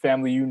this is a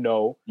family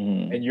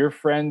and your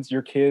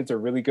kids are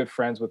really good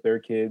friends with their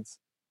kids,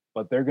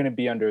 but they're going to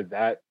be under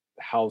that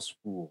house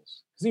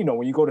rules. Because,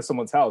 when you go to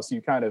someone's house,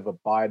 you kind of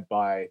abide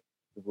by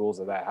the rules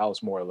of that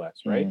house, more or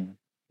less, right?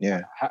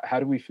 Yeah. How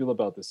do we feel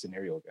about this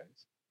scenario,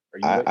 guys? Are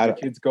you letting your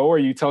kids go? Or are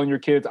you telling your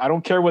kids, I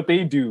don't care what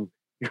they do,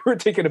 you're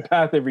taking a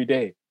bath every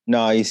day?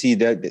 No, you see,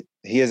 that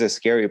here's a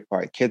scary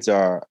part. Kids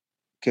are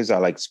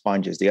like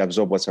sponges. They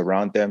absorb what's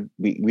around them.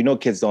 We know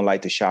kids don't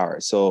like to shower.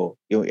 So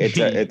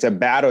it's a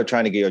battle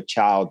trying to get your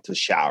child to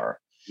shower.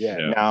 Yeah.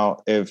 Now,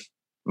 if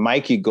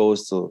Mikey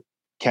goes to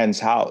Ken's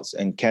house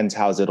and Ken's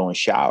house, they don't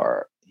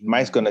shower,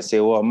 Mike's going to say,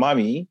 well,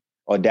 mommy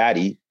or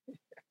daddy,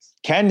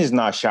 Ken is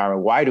not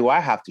showering. Why do I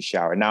have to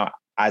shower? Now,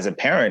 as a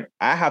parent,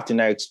 I have to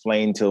now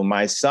explain to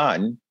my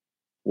son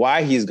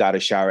why he's got to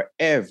shower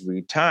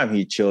every time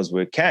he chills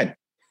with Ken.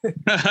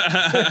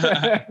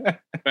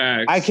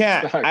 I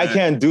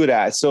can't do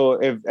that. So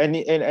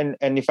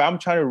if I'm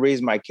trying to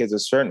raise my kids a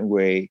certain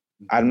way,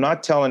 I'm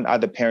not telling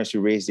other parents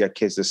to raise their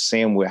kids the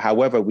same way.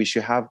 However, we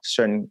should have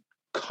certain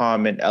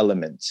common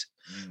elements,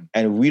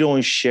 and we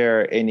don't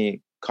share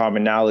any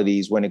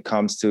commonalities when it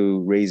comes to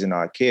raising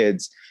our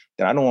kids.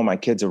 Then I don't want my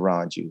kids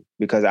around you,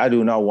 because I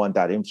do not want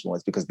that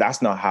influence, because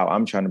that's not how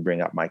I'm trying to bring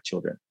up my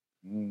children.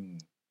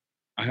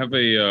 I have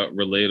a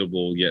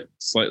relatable yet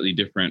slightly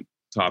different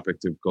topic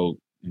to go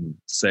and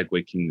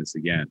segue king this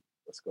again.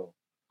 Let's go.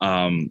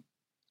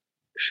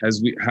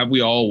 Have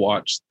we all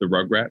watched the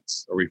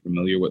Rugrats? Are we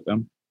familiar with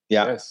them?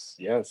 Yeah.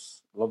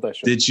 Yes. Love that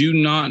show. Did you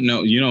not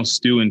know,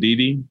 Stu and Dee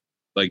Dee,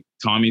 like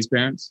Tommy's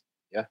parents?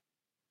 Yeah.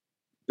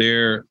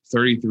 They're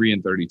 33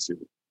 and 32.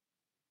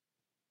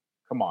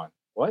 Come on.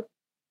 What?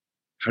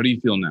 How do you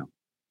feel now?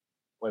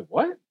 Wait,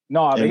 what?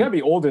 No, they gotta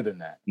be older than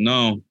that.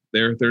 No,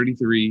 they're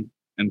 33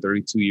 and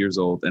 32 years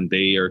old, and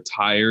they are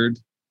tired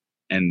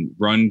and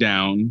run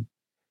down.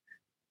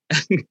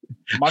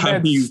 My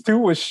man Stu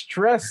was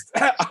stressed.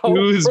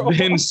 Stu's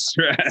been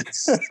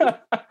stressed.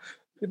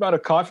 The amount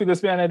of coffee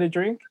this man had to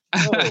drink.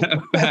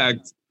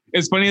 Fact.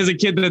 It's funny as a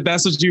kid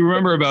that's what you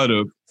remember about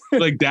him.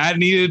 Like, dad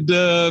needed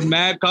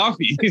mad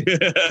coffee.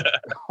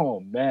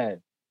 Oh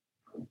man!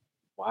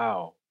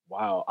 Wow.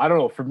 I don't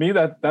know. For me,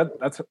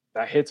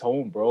 that hits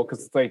home, bro.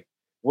 Because it's like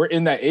we're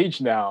in that age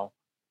now.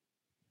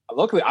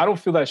 Luckily, I don't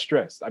feel that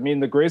stressed. I mean,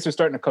 the grades are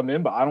starting to come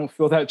in, but I don't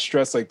feel that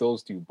stressed like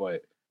those two.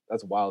 But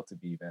that's wild to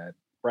be, man.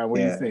 Brian, what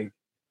do you think?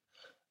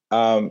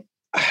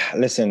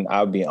 Listen,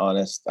 I'll be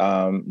honest.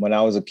 When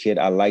I was a kid,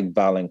 I liked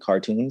violent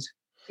cartoons.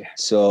 Yeah.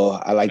 So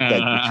I liked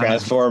the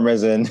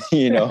Transformers, and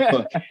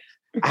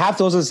I have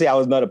to also say I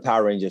was not a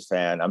Power Rangers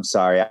fan. I'm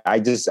sorry. I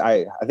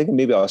think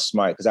maybe I was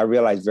smart, because I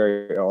realized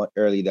very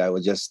early that it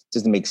was just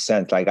doesn't make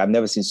sense. Like, I've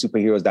never seen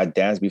superheroes that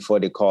dance before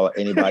they call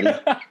anybody.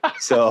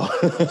 So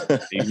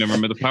you've never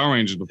met the Power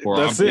Rangers before.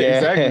 That's it.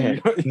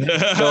 Exactly.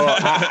 So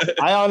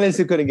I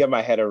honestly couldn't get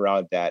my head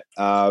around that.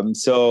 I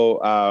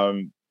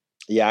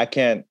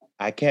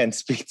can't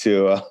speak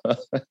to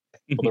the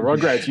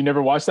Rugrats. You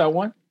never watched that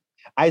one?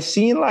 I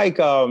seen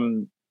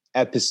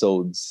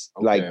episodes,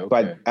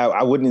 but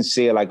I wouldn't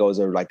say like I was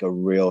a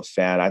real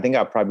fan. I think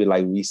I probably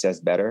like Recess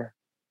better.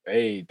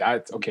 Hey,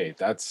 that's okay.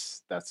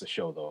 That's a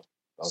show though.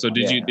 So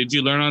did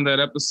you learn on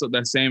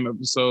that same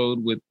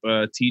episode with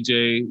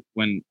TJ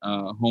when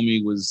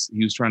homie was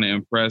trying to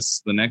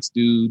impress the next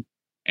dude,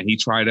 and he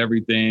tried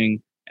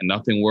everything and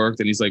nothing worked,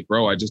 and he's like,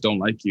 bro, I just don't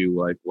like you.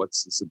 Like,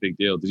 what's this a big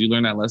deal? Did you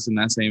learn that lesson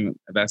that same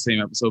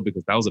episode?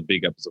 Because that was a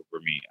big episode for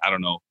me. I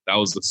don't know. That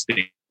was a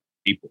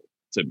staple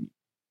to me.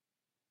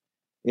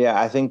 Yeah,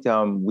 I think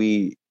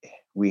we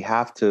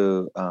have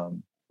to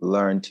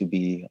learn to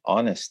be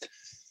honest.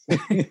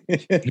 Yo,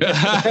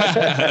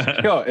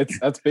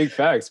 that's big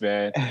facts,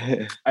 man.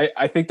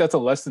 I think that's a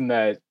lesson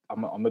that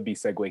I'm gonna be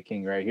Segue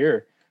King right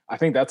here. I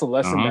think that's a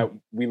lesson that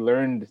we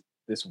learned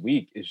this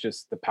week, is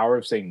just the power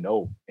of saying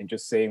no, and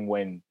just saying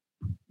when,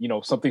 you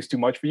know, something's too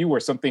much for you or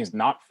something's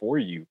not for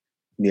you.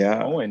 Yeah. You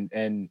know?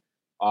 And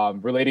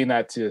relating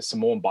that to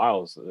Simone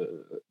Biles,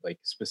 like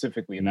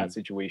specifically in that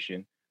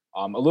situation,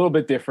 a little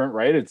bit different,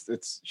 right?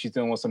 It's she's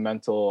dealing with some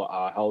mental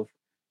health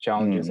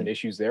challenges and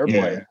issues there,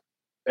 but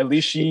at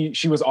least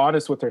she was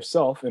honest with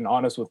herself and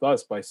honest with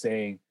us by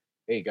saying,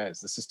 "Hey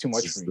guys, this is too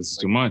much for me. This is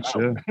too much."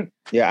 Yeah.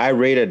 Yeah, I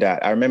rated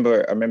that. I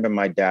remember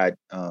my dad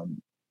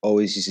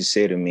always used to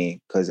say to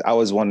me, because I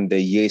was one of the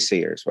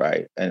naysayers,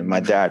 right? And my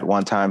dad,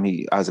 one time,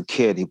 as a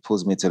kid, he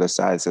pulls me to the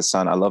side and says,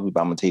 "Son, I love you,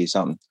 but I'm gonna tell you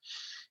something.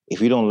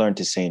 If you don't learn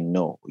to say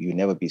no, you'll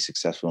never be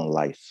successful in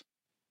life."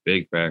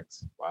 Big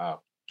facts.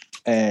 Wow.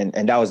 And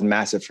that was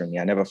massive for me.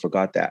 I never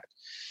forgot that.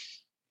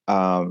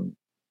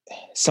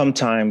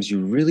 Sometimes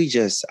you really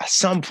just, at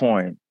some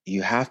point,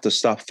 you have to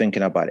stop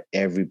thinking about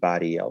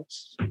everybody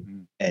else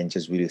and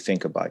just really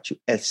think about you,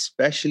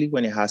 especially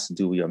when it has to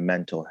do with your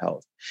mental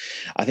health.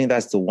 I think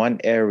that's the one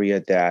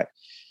area that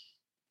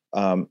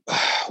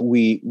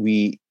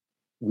we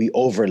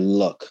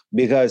overlook,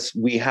 because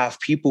we have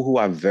people who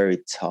are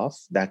very tough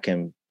that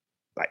can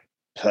like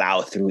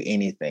plow through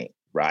anything,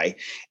 right?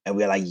 And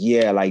we're like,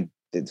 yeah, like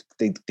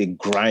they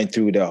grind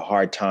through their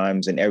hard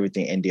times and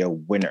everything, and they're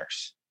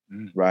winners,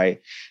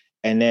 right?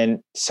 And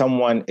then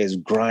someone is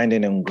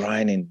grinding and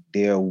grinding,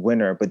 they're a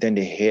winner, but then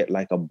they hit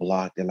like a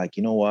block. They're like,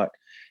 you know what?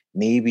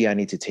 Maybe I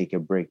need to take a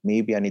break.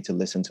 Maybe I need to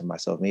listen to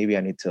myself. Maybe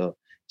I need to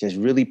just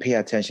really pay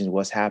attention to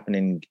what's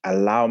happening,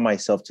 allow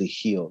myself to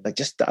heal. Like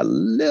just a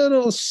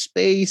little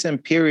space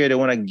and period they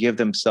want to give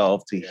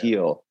themselves to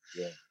heal.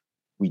 Yeah.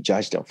 We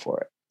judge them for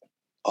it.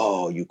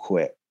 Oh, you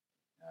quit.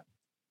 Yeah.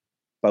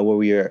 But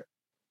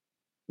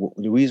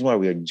the reason why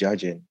we are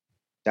judging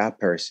that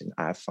person,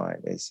 I find,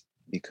 is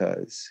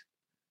because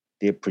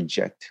they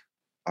project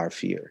our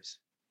fears.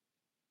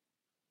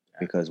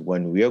 Because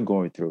when we are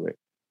going through it,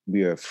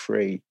 we are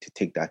afraid to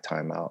take that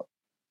time out.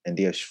 And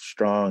they are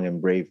strong and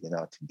brave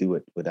enough to do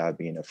it without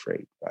being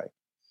afraid, right?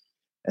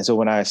 And so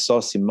when I saw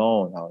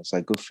Simone, I was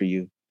like, good for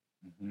you.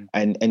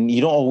 And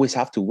you don't always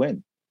have to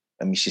win.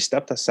 I mean, she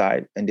stepped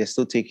aside and they're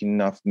still taking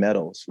enough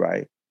medals,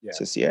 right? Yeah.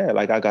 Says,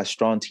 like I got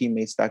strong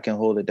teammates that can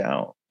hold it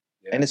down.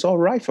 Yeah. And it's all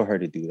right for her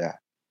to do that.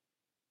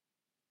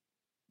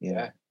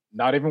 Yeah.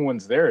 Not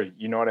everyone's there,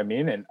 you know what I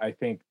mean? And I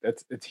think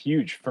it's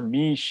huge. For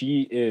me,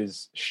 she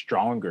is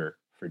stronger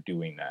for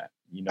doing that,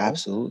 you know?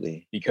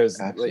 Absolutely.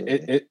 Because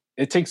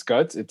it takes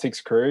guts, it takes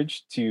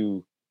courage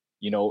to,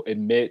 you know,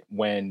 admit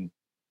when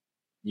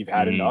you've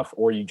had enough,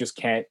 or you just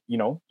can't, you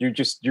know,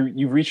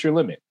 you've reached your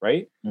limit,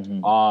 right?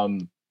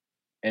 And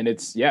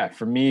it's,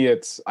 for me,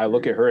 I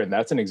look at her and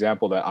that's an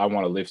example that I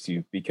want to live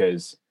to,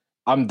 because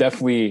I'm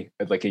definitely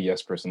like a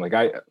yes person. Like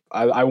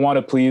I want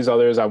to please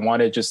others. I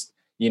want to just,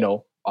 you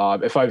know,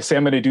 if I say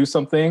I'm going to do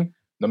something,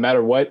 no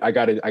matter what, I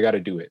gotta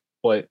do it.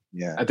 But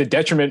at the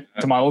detriment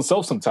to my own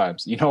self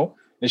sometimes, you know.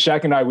 And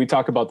Shaq and I, we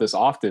talk about this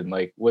often,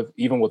 like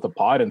even with the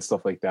pod and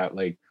stuff like that.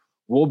 Like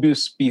we'll be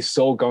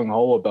so gung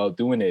ho about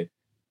doing it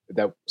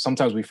that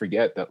sometimes we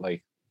forget that,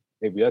 like,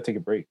 hey, we gotta take a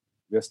break.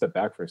 We gotta step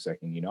back for a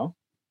second, you know.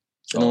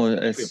 So no,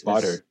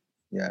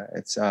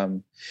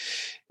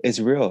 it's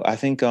real. I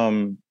think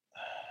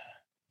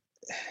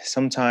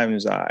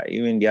sometimes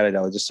even the other day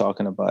I was just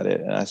talking about it,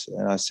 and I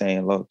was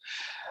saying, look,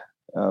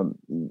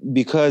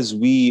 because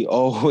we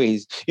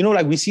always, you know,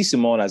 like we see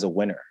Simone as a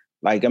winner.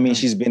 Like, I mean,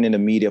 she's been in the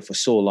media for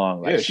so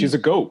long. Like, she's a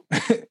GOAT.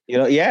 You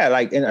know,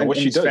 like, and what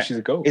she does, she's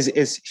a GOAT.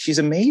 She's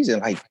amazing.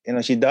 Like, you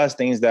know, she does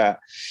things that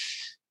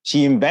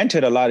she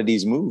invented a lot of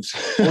these moves.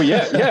 Oh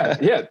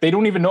yeah. They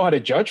don't even know how to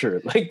judge her.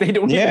 Like, they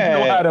don't even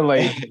know how to,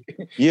 like,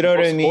 you know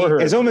what I mean? Her.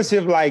 It's almost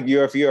if like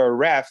if you're a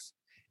ref,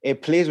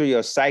 it plays with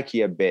your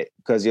psyche a bit,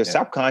 because your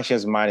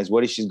subconscious mind is,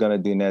 what is she going to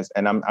do next?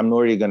 And I'm not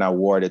really going to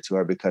award it to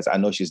her because I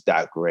know she's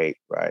that great,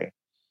 right?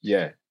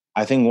 Yeah.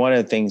 I think one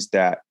of the things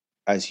that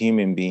as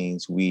human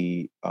beings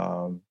we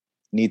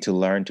need to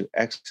learn to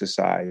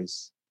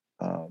exercise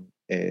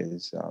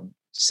is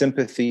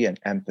sympathy and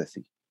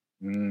empathy.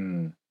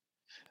 And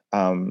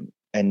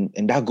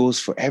that goes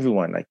for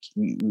everyone. Like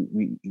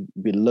we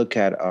look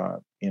at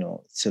you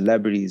know,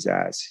 celebrities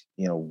as,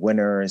 you know,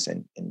 winners,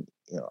 and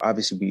you know,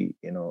 obviously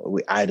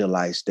we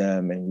idolize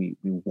them and we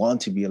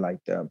want to be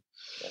like them.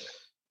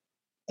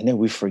 And then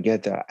we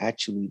forget that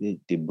actually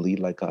they bleed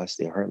like us,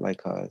 they hurt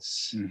like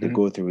us, they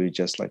go through it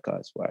just like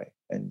us, right?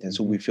 And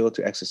so we fail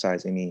to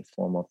exercise any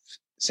form of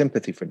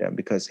sympathy for them,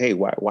 because, hey,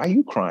 why are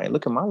you crying?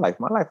 Look at my life.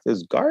 My life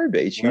is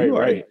garbage. You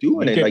are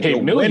doing it. Like,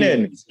 you're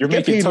winning. You're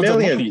making tons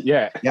millions. Of money.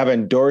 Yeah. You have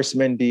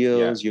endorsement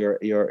deals. You're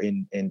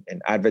in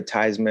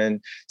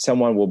advertisement.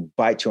 Someone will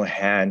bite your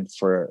hand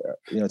for,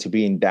 you know, to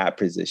be in that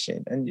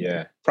position.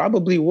 And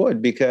probably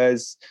would,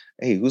 because,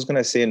 hey, who's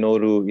gonna say no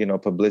to, you know,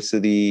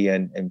 publicity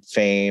and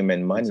fame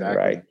and money,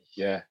 right?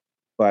 Yeah.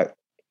 But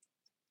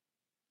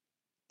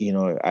you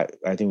know,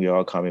 I think we're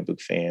all comic book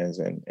fans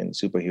and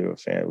superhero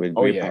fans. With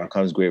great power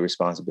comes great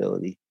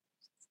responsibility.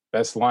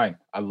 Best line.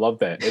 I love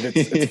that.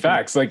 It's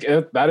facts. Like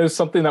that is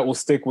something that will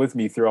stick with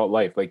me throughout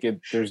life. Like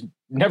there's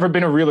never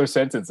been a realer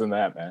sentence than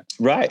that, man.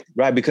 Right.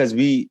 Because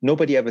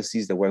nobody ever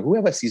sees the work.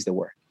 Whoever sees the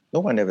work? No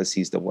one ever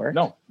sees the work.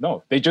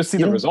 No. They just see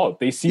the result.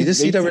 They see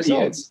the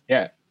results.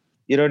 Yeah.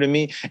 You know what I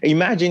mean?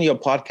 Imagine your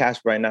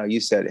podcast right now. You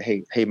said,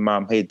 hey,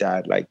 mom, hey,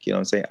 dad, like, you know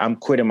what I'm saying? I'm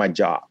quitting my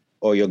job.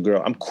 Or your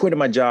girl, I'm quitting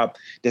my job.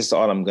 This is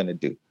all I'm going to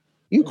do.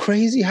 You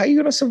crazy? How are you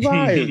going to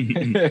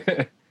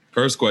survive?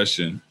 First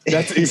question.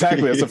 That's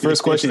the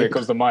first question that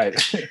comes to mind.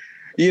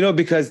 You know,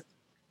 because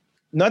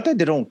not that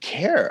they don't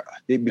care,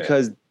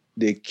 because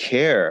they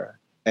care,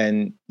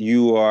 and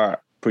you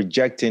are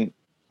projecting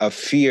a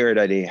fear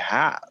that they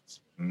have.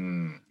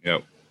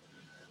 Yep.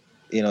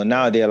 You know,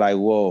 now they're like,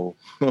 whoa.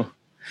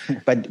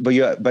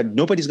 but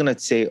nobody's gonna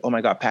say, oh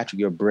my God, Patrick,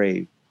 you're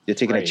brave. You're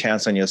taking a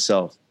chance on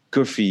yourself.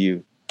 Good for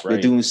you. Right.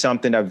 You're doing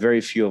something that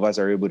very few of us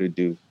are able to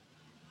do.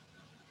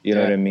 You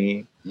know what I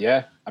mean?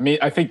 Yeah. I mean,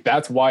 I think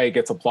that's why it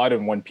gets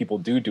applauded when people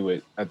do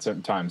it at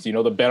certain times. You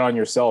know, the bet on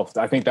yourself.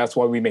 I think that's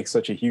why we make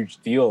such a huge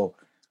deal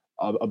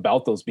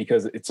about those,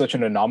 because it's such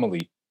an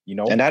anomaly, you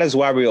know? And that is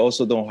why we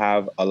also don't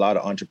have a lot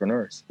of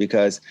entrepreneurs,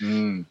 because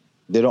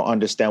they don't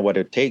understand what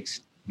it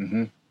takes.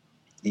 Mm-hmm.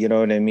 You know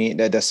what I mean?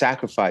 The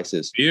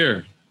sacrifices.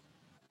 Fear.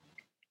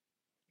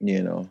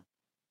 You know?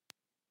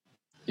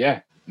 Yeah.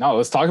 No,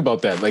 let's talk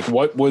about that. Like,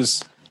 what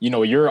was, you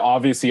know, you're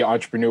obviously an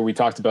entrepreneur. We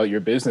talked about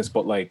your business,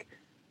 but like,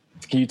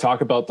 can you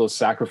talk about those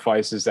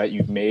sacrifices that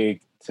you've made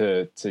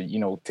to you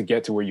know, to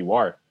get to where you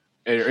are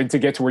and to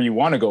get to where you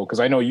want to go? Because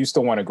I know you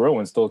still want to grow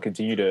and still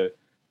continue to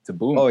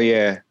boom. Oh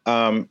yeah.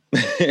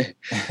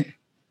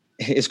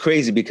 It's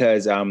crazy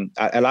because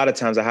a lot of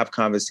times I have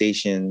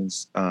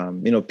conversations,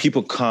 you know,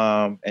 people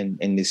come and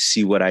they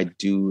see what I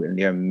do and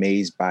they're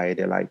amazed by it.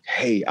 They're like,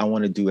 hey, I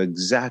want to do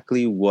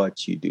exactly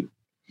what you do.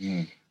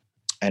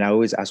 And I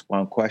always ask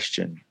one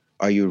question: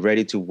 are you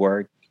ready to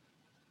work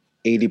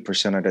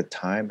 80% of the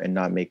time and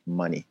not make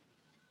money?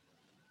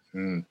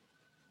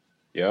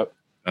 Yep.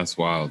 That's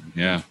wild.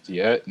 Yeah.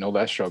 Yeah. No,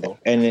 that struggle.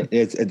 And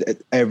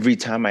it, every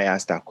time I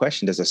ask that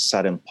question, there's a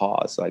sudden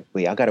pause. Like,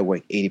 wait, I got to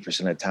work 80%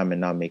 of the time and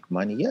not make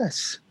money.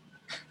 Yes,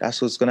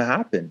 that's what's going to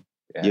happen.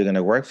 Yeah. You're going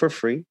to work for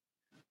free.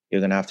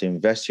 You're going to have to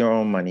invest your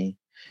own money.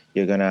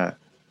 You're going to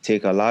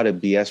take a lot of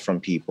BS from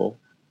people,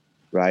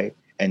 right?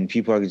 And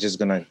people are just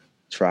going to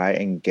try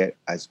and get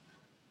as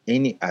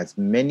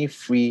many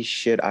free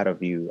shit out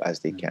of you as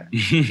they can.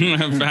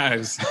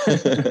 Facts.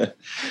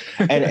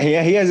 And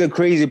here's a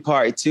crazy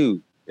part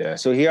too. Yeah.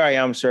 So here I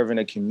am serving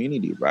a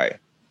community, right?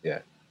 Yeah.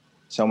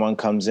 Someone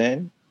comes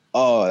in,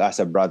 oh, that's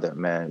a brother,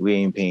 man. We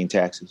ain't paying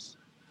taxes.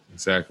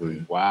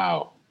 Exactly.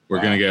 Wow. We're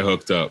going to get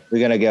hooked up. We're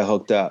going to get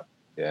hooked up.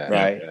 Yeah.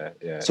 Right?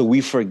 Yeah. So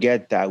we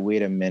forget that,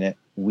 wait a minute,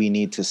 we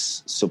need to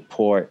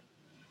support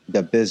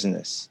the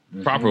business.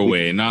 Proper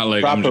way, not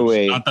like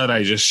way. Not that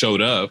I just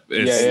showed up.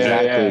 It's,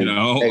 exactly. You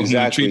know, exactly. I'm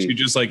gonna treat you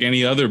just like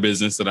any other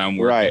business that I'm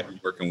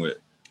working with.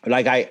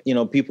 Like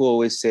people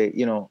always say,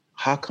 you know,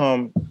 how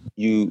come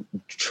you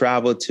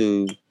travel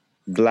to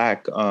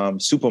Black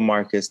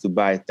supermarkets to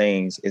buy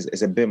things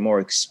is a bit more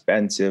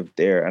expensive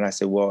there? And I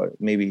said, well,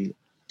 maybe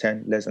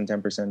less than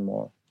 10%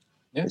 more.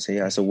 Yeah. They say,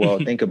 yeah. I said, well,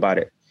 think about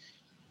it.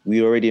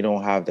 We already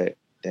don't have the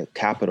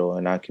capital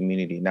in our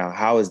community. Now,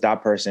 how is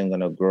that person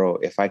going to grow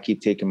if I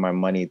keep taking my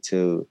money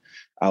to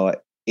our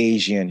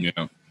Asian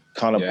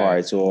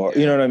counterparts or,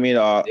 you know what I mean?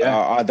 Our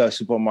other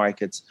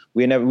supermarkets.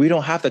 We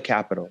don't have the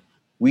capital.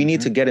 We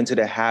need to get into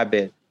the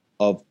habit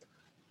of,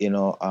 you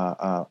know,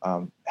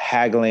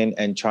 haggling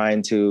and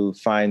trying to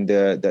find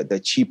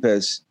the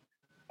cheapest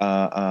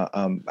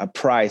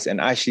price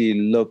and actually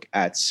look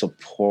at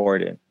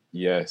supporting.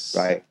 Yes.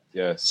 Right.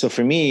 Yes. So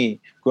for me,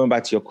 going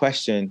back to your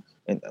question,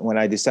 and when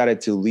I decided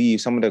to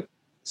leave, some of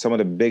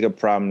the bigger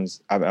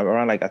problems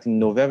around, like, I think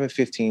November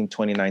 15,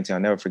 2019, I'll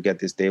never forget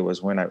this day,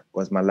 was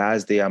my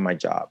last day on my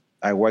job.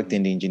 I worked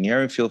in the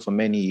engineering field for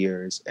many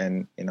years,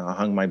 and, you know, I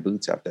hung my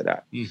boots after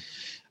that.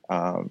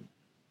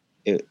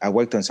 I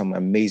worked on some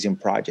amazing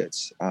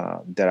projects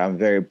that I'm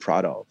very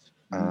proud of.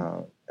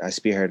 I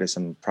spearheaded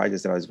some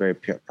projects that I was very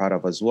proud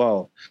of as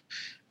well.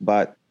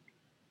 But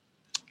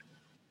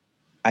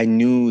I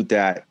knew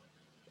that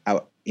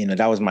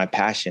that was my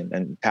passion,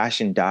 and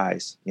passion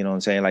dies. You know what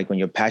I'm saying? Like, when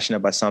you're passionate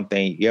about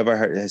something, you ever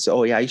heard it say,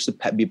 oh yeah, I used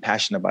to be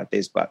passionate about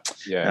this, but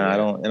I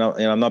don't,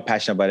 I'm not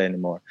passionate about it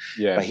anymore.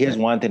 Yeah. But here's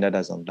one thing that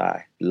doesn't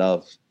die: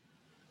 love.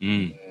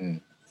 You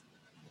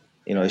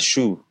know, it's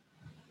true.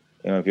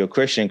 You know, if you're a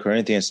Christian,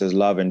 Corinthians says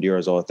love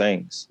endures all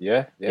things.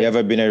 Yeah. You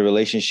ever been in a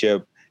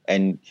relationship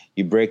and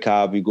you break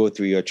up, you go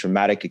through your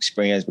traumatic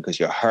experience because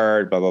you're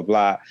hurt, blah, blah,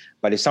 blah.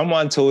 But if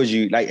someone told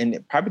you, like,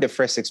 in probably the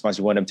first 6 months,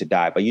 you want them to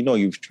die, but you know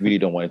you really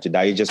don't want them to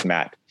die. You're just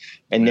mad.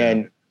 And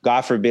then,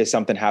 God forbid,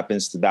 something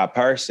happens to that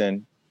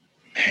person.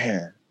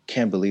 Man,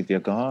 can't believe they're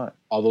gone.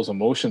 All those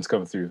emotions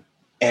come through.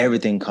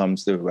 Everything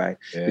comes through, right?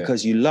 Yeah.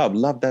 Because you love.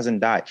 Love doesn't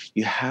die.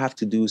 You have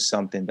to do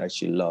something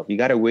that you love. You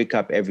got to wake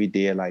up every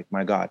day like,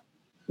 my God,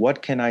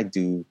 what can I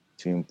do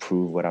to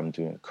improve what I'm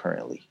doing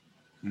currently.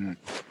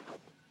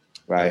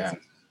 Right. Yeah.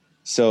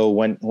 So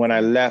when I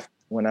left,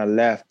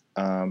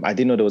 I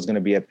didn't know there was going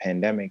to be a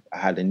pandemic. I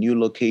had a new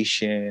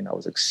location. I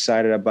was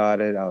excited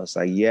about it. I was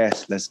like,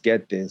 yes, let's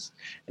get this.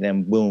 And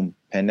then boom,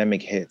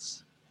 pandemic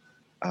hits.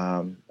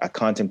 I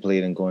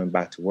contemplated going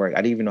back to work.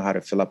 I didn't even know how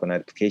to fill up an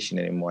application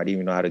anymore. I didn't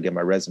even know how to get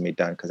my resume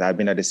done because I've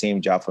been at the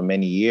same job for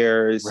many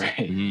years.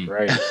 Right,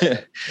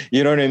 right.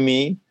 You know what I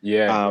mean?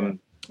 Yeah.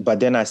 But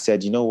then I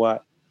said, you know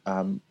what?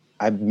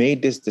 I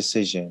made this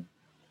decision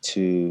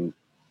to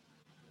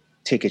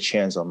take a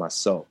chance on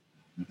myself.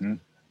 Mm-hmm.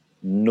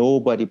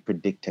 Nobody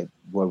predicted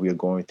what we're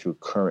going through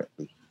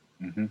currently.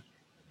 Mm-hmm.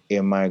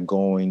 Am I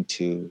going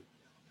to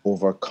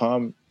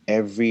overcome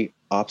every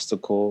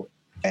obstacle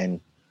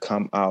and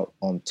come out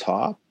on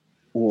top?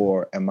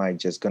 Or am I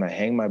just going to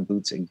hang my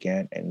boots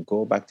again and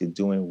go back to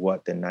doing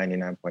what the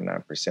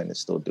 99.9% is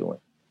still doing?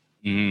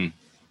 Mm-hmm.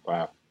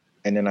 Wow.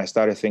 And then I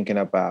started thinking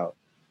about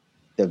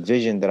the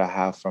vision that I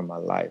have for my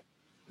life.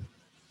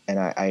 And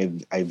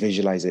I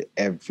visualize it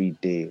every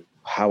day,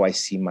 how I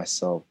see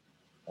myself.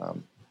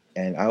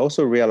 And I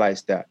also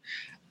realized that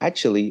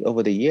actually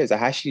over the years,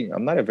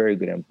 I'm not a very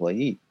good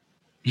employee.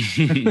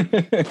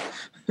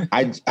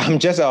 I'm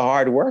just a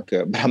hard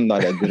worker, but I'm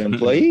not a good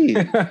employee.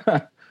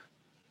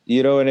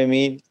 You know what I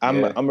mean?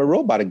 I'm a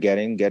robot to get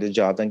in, get a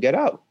job, then get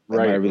out. Am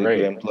I a really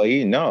good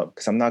employee? No,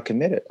 because I'm not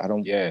committed. I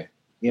don't. Yeah.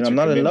 I'm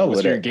not in love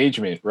with your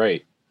engagement,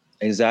 right?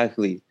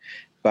 Exactly.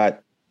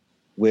 But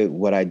with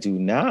what I do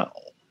now,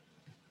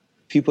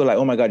 people are like,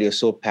 oh my God, you're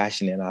so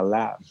passionate. And I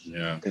laugh.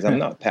 Yeah. Because I'm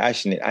not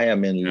passionate. I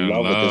am in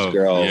love with this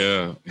girl.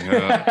 Yeah.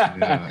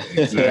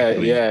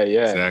 Exactly. Yeah.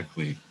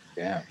 Exactly.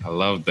 Yeah. I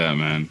love that,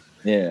 man.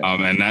 Yeah.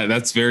 And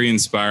that's very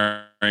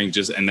inspiring,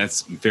 and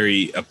that's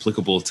very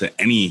applicable to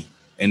any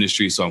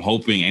industry. So I'm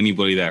hoping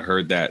anybody that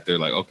heard that, they're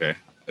like, okay,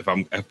 if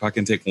I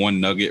can take one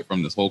nugget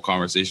from this whole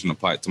conversation and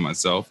apply it to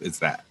myself, it's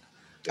that.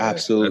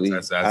 Absolutely.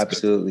 That's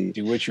absolutely. Good.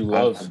 Do what you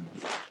love.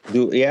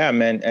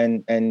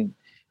 Man.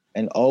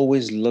 And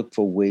always look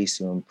for ways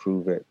to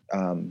improve it.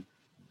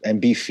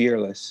 And be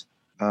fearless.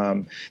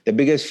 The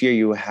biggest fear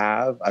you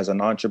have as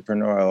an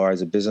entrepreneur or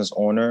as a business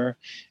owner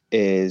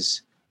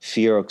is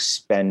fear of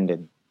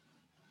spending.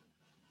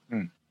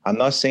 I'm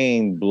not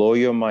saying blow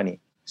your money,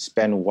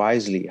 spend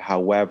wisely.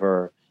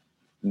 However,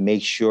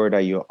 make sure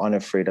that you're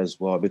unafraid as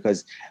well,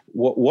 because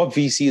what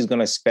VC is going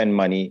to spend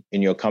money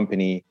in your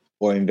company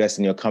or invest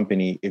in your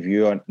company if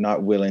you're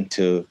not willing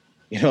to,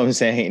 you know what I'm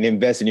saying,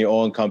 invest in your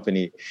own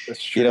company.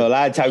 That's true. A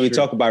lot of times we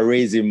talk about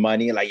raising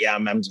money, like,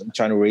 I'm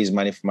trying to raise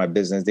money for my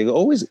business. They'll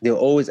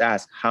always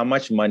ask, how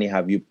much money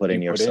have you put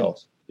in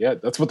yourself? Yeah,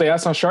 that's what they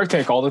ask on Shark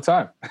Tank all the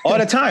time. All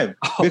the time.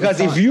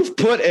 Because if you've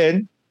put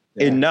in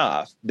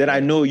enough, then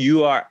I know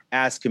you are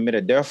as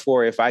committed.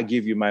 Therefore, if I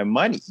give you my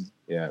money,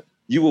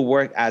 you will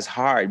work as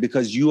hard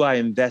because you are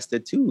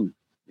invested too.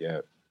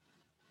 Yeah.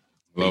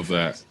 Love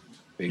that.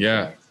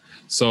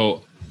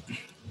 So,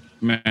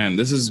 man,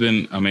 this has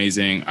been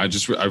amazing. I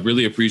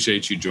really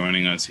appreciate you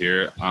joining us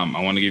here.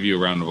 I want to give you a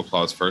round of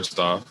applause first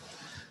off.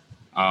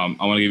 I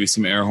want to give you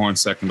some air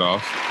horns second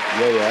off.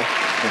 Yeah.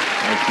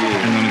 Thank you.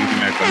 I'm going to give you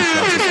my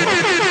gunshots as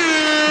well.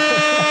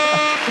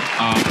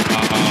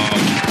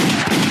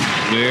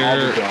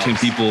 Where can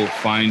people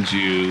find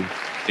you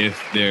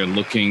if they're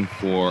looking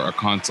for a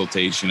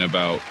consultation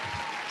about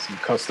some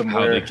custom how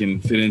wear? They can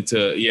fit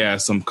into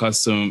some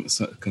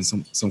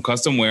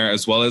custom wear,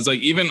 as well as, like,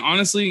 even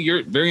honestly,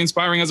 you're very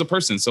inspiring as a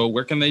person. So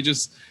where can they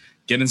just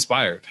get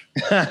inspired?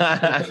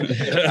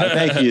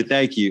 Thank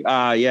you.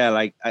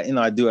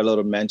 I do a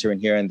little mentoring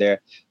here and there.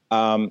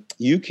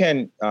 You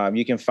can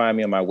find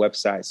me on my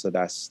website. So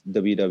that's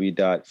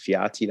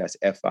www.fiati, that's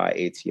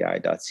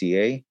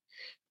fiati.ca.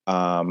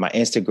 My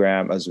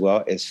Instagram as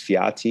well is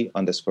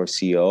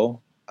fiati_co.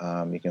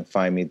 You can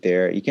find me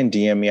there. You can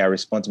DM me. I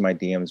respond to my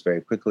DMs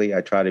very quickly.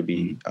 I try to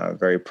be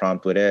very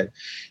prompt with it.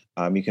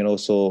 You can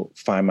also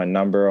find my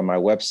number on my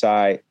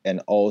website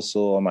and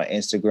also on my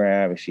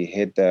Instagram. If you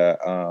hit the,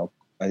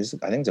 I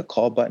think it's a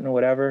call button or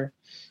whatever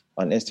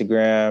on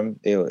Instagram,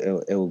 it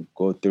will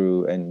go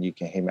through and you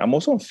can hit me. I'm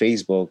also on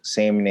Facebook,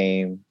 same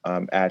name,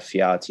 at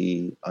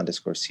Fiati_co.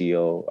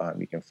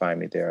 You can find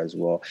me there as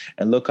well.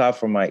 And look out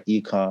for my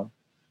e-com.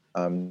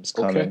 It's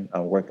coming. Okay.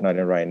 I'm working on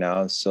it right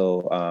now.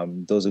 So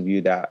those of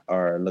you that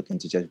are looking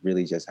to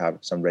just have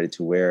some ready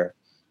to wear,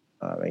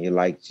 and you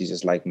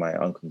just like my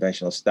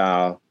unconventional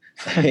style,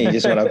 you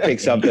just want to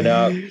pick something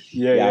up.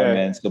 Yeah,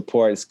 man.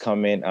 Support is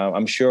coming.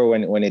 I'm sure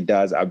when it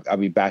does, I'll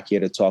be back here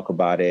to talk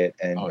about it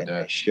and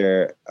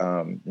share,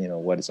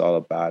 what it's all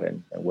about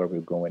and where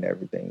we're going,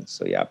 everything.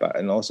 So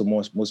and also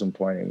most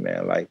importantly,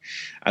 man, like,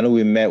 I know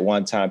we met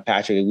one time,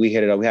 Patrick. We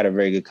hit it up. We had a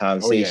very good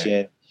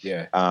conversation.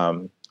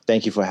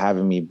 Thank you for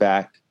having me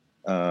back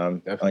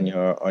on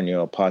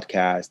your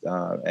podcast.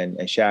 And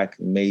Shaq,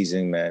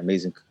 amazing, man.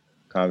 Amazing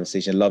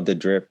conversation. Love the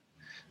drip.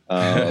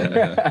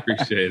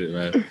 Appreciate it,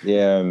 man.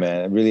 Yeah,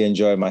 man. I really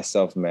enjoyed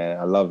myself, man.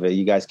 I love it.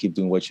 You guys keep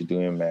doing what you're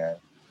doing, man.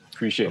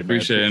 Appreciate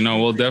it. No,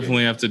 we'll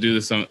definitely have to do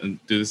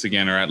this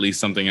again, or at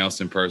least something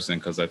else in person,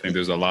 because I think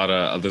there's a lot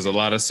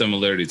of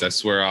similarities. I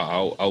swear,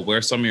 I'll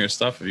wear some of your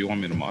stuff if you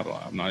want me to model.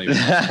 I'm not even.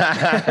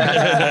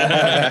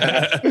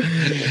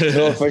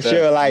 No, for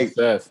sure. Like,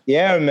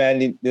 yeah,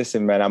 man.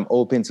 Listen, man. I'm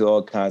open to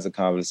all kinds of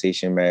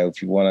conversation, man.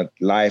 If you want a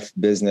life,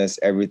 business,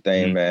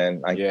 everything, man.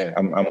 Like,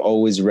 I'm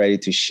always ready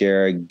to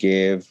share,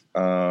 give,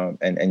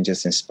 and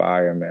just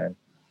inspire, man.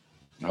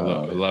 I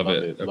love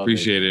it.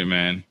 Appreciate it,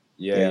 man.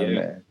 Yeah,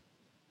 man.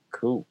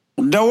 Cool.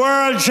 The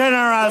world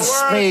general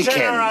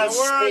speaking.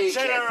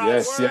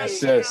 Yes.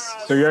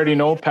 So you already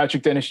know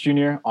Patrick Dennis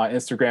Jr. on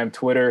Instagram,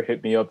 Twitter.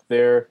 Hit me up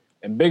there.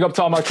 And big up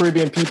to all my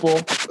Caribbean people.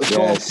 Let's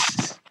go.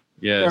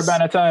 Yes.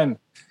 Caravana time.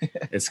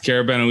 It's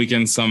Caravana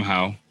weekend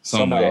somehow. Is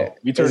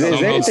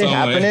anything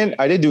happening?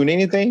 Are they doing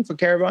anything for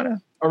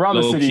Caravana? Around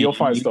the city, you'll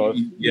find stuff.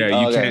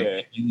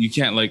 You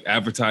can't like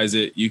advertise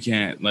it. You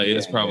can't like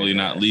it's probably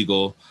not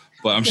legal.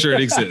 But I'm sure it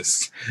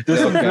exists.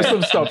 There's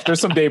some stuff. There's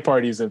some day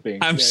parties and things.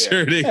 I'm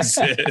sure it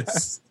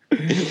exists.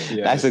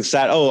 That's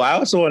exciting. Oh, I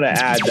also want to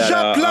add that.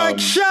 Shop like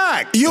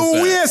Shaq.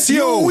 Yes,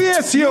 yo.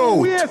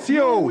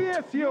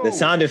 The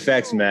sound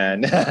effects,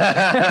 man.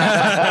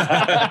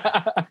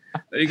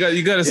 You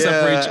got to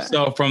separate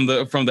yourself from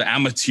the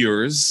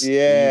amateurs.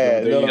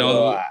 Yeah,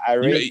 I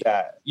rate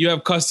that. You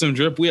have custom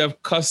drip. We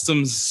have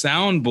custom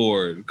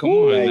soundboard. Come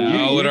on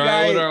now, with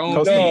our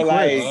own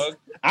people.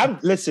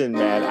 Listen,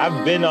 man.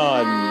 I've been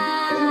on.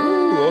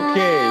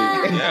 Okay.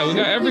 Yeah, we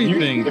got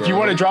everything. If you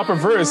want to drop a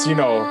verse, the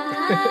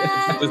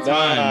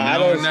time. I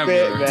don't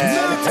spit, man.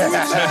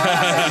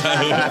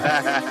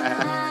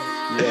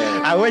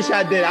 Yeah. I wish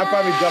I did. I'll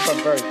probably drop a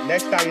verse.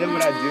 Next time, you know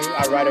what I do?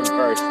 I write a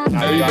verse.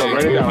 There you go.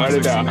 Write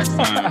it down. Next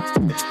time.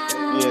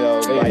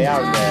 But yeah,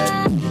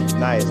 man.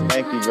 Nice.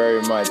 Thank you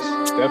very much.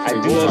 Definitely.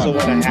 I do also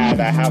want to add.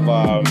 I have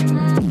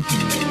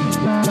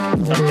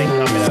something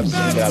coming up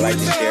soon that I like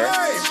to share.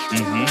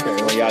 Mm-hmm.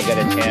 Okay, when y'all get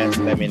a chance,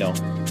 let me know.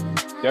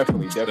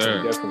 Definitely. Yes,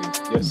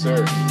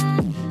 sir.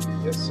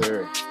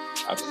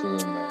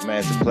 Absolutely, man.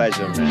 It's a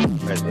pleasure, man.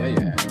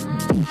 Yeah.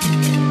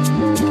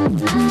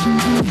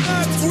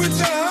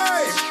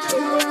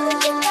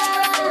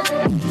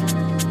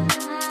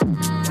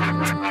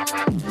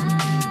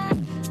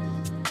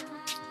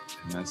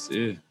 And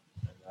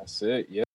that's it. Yeah.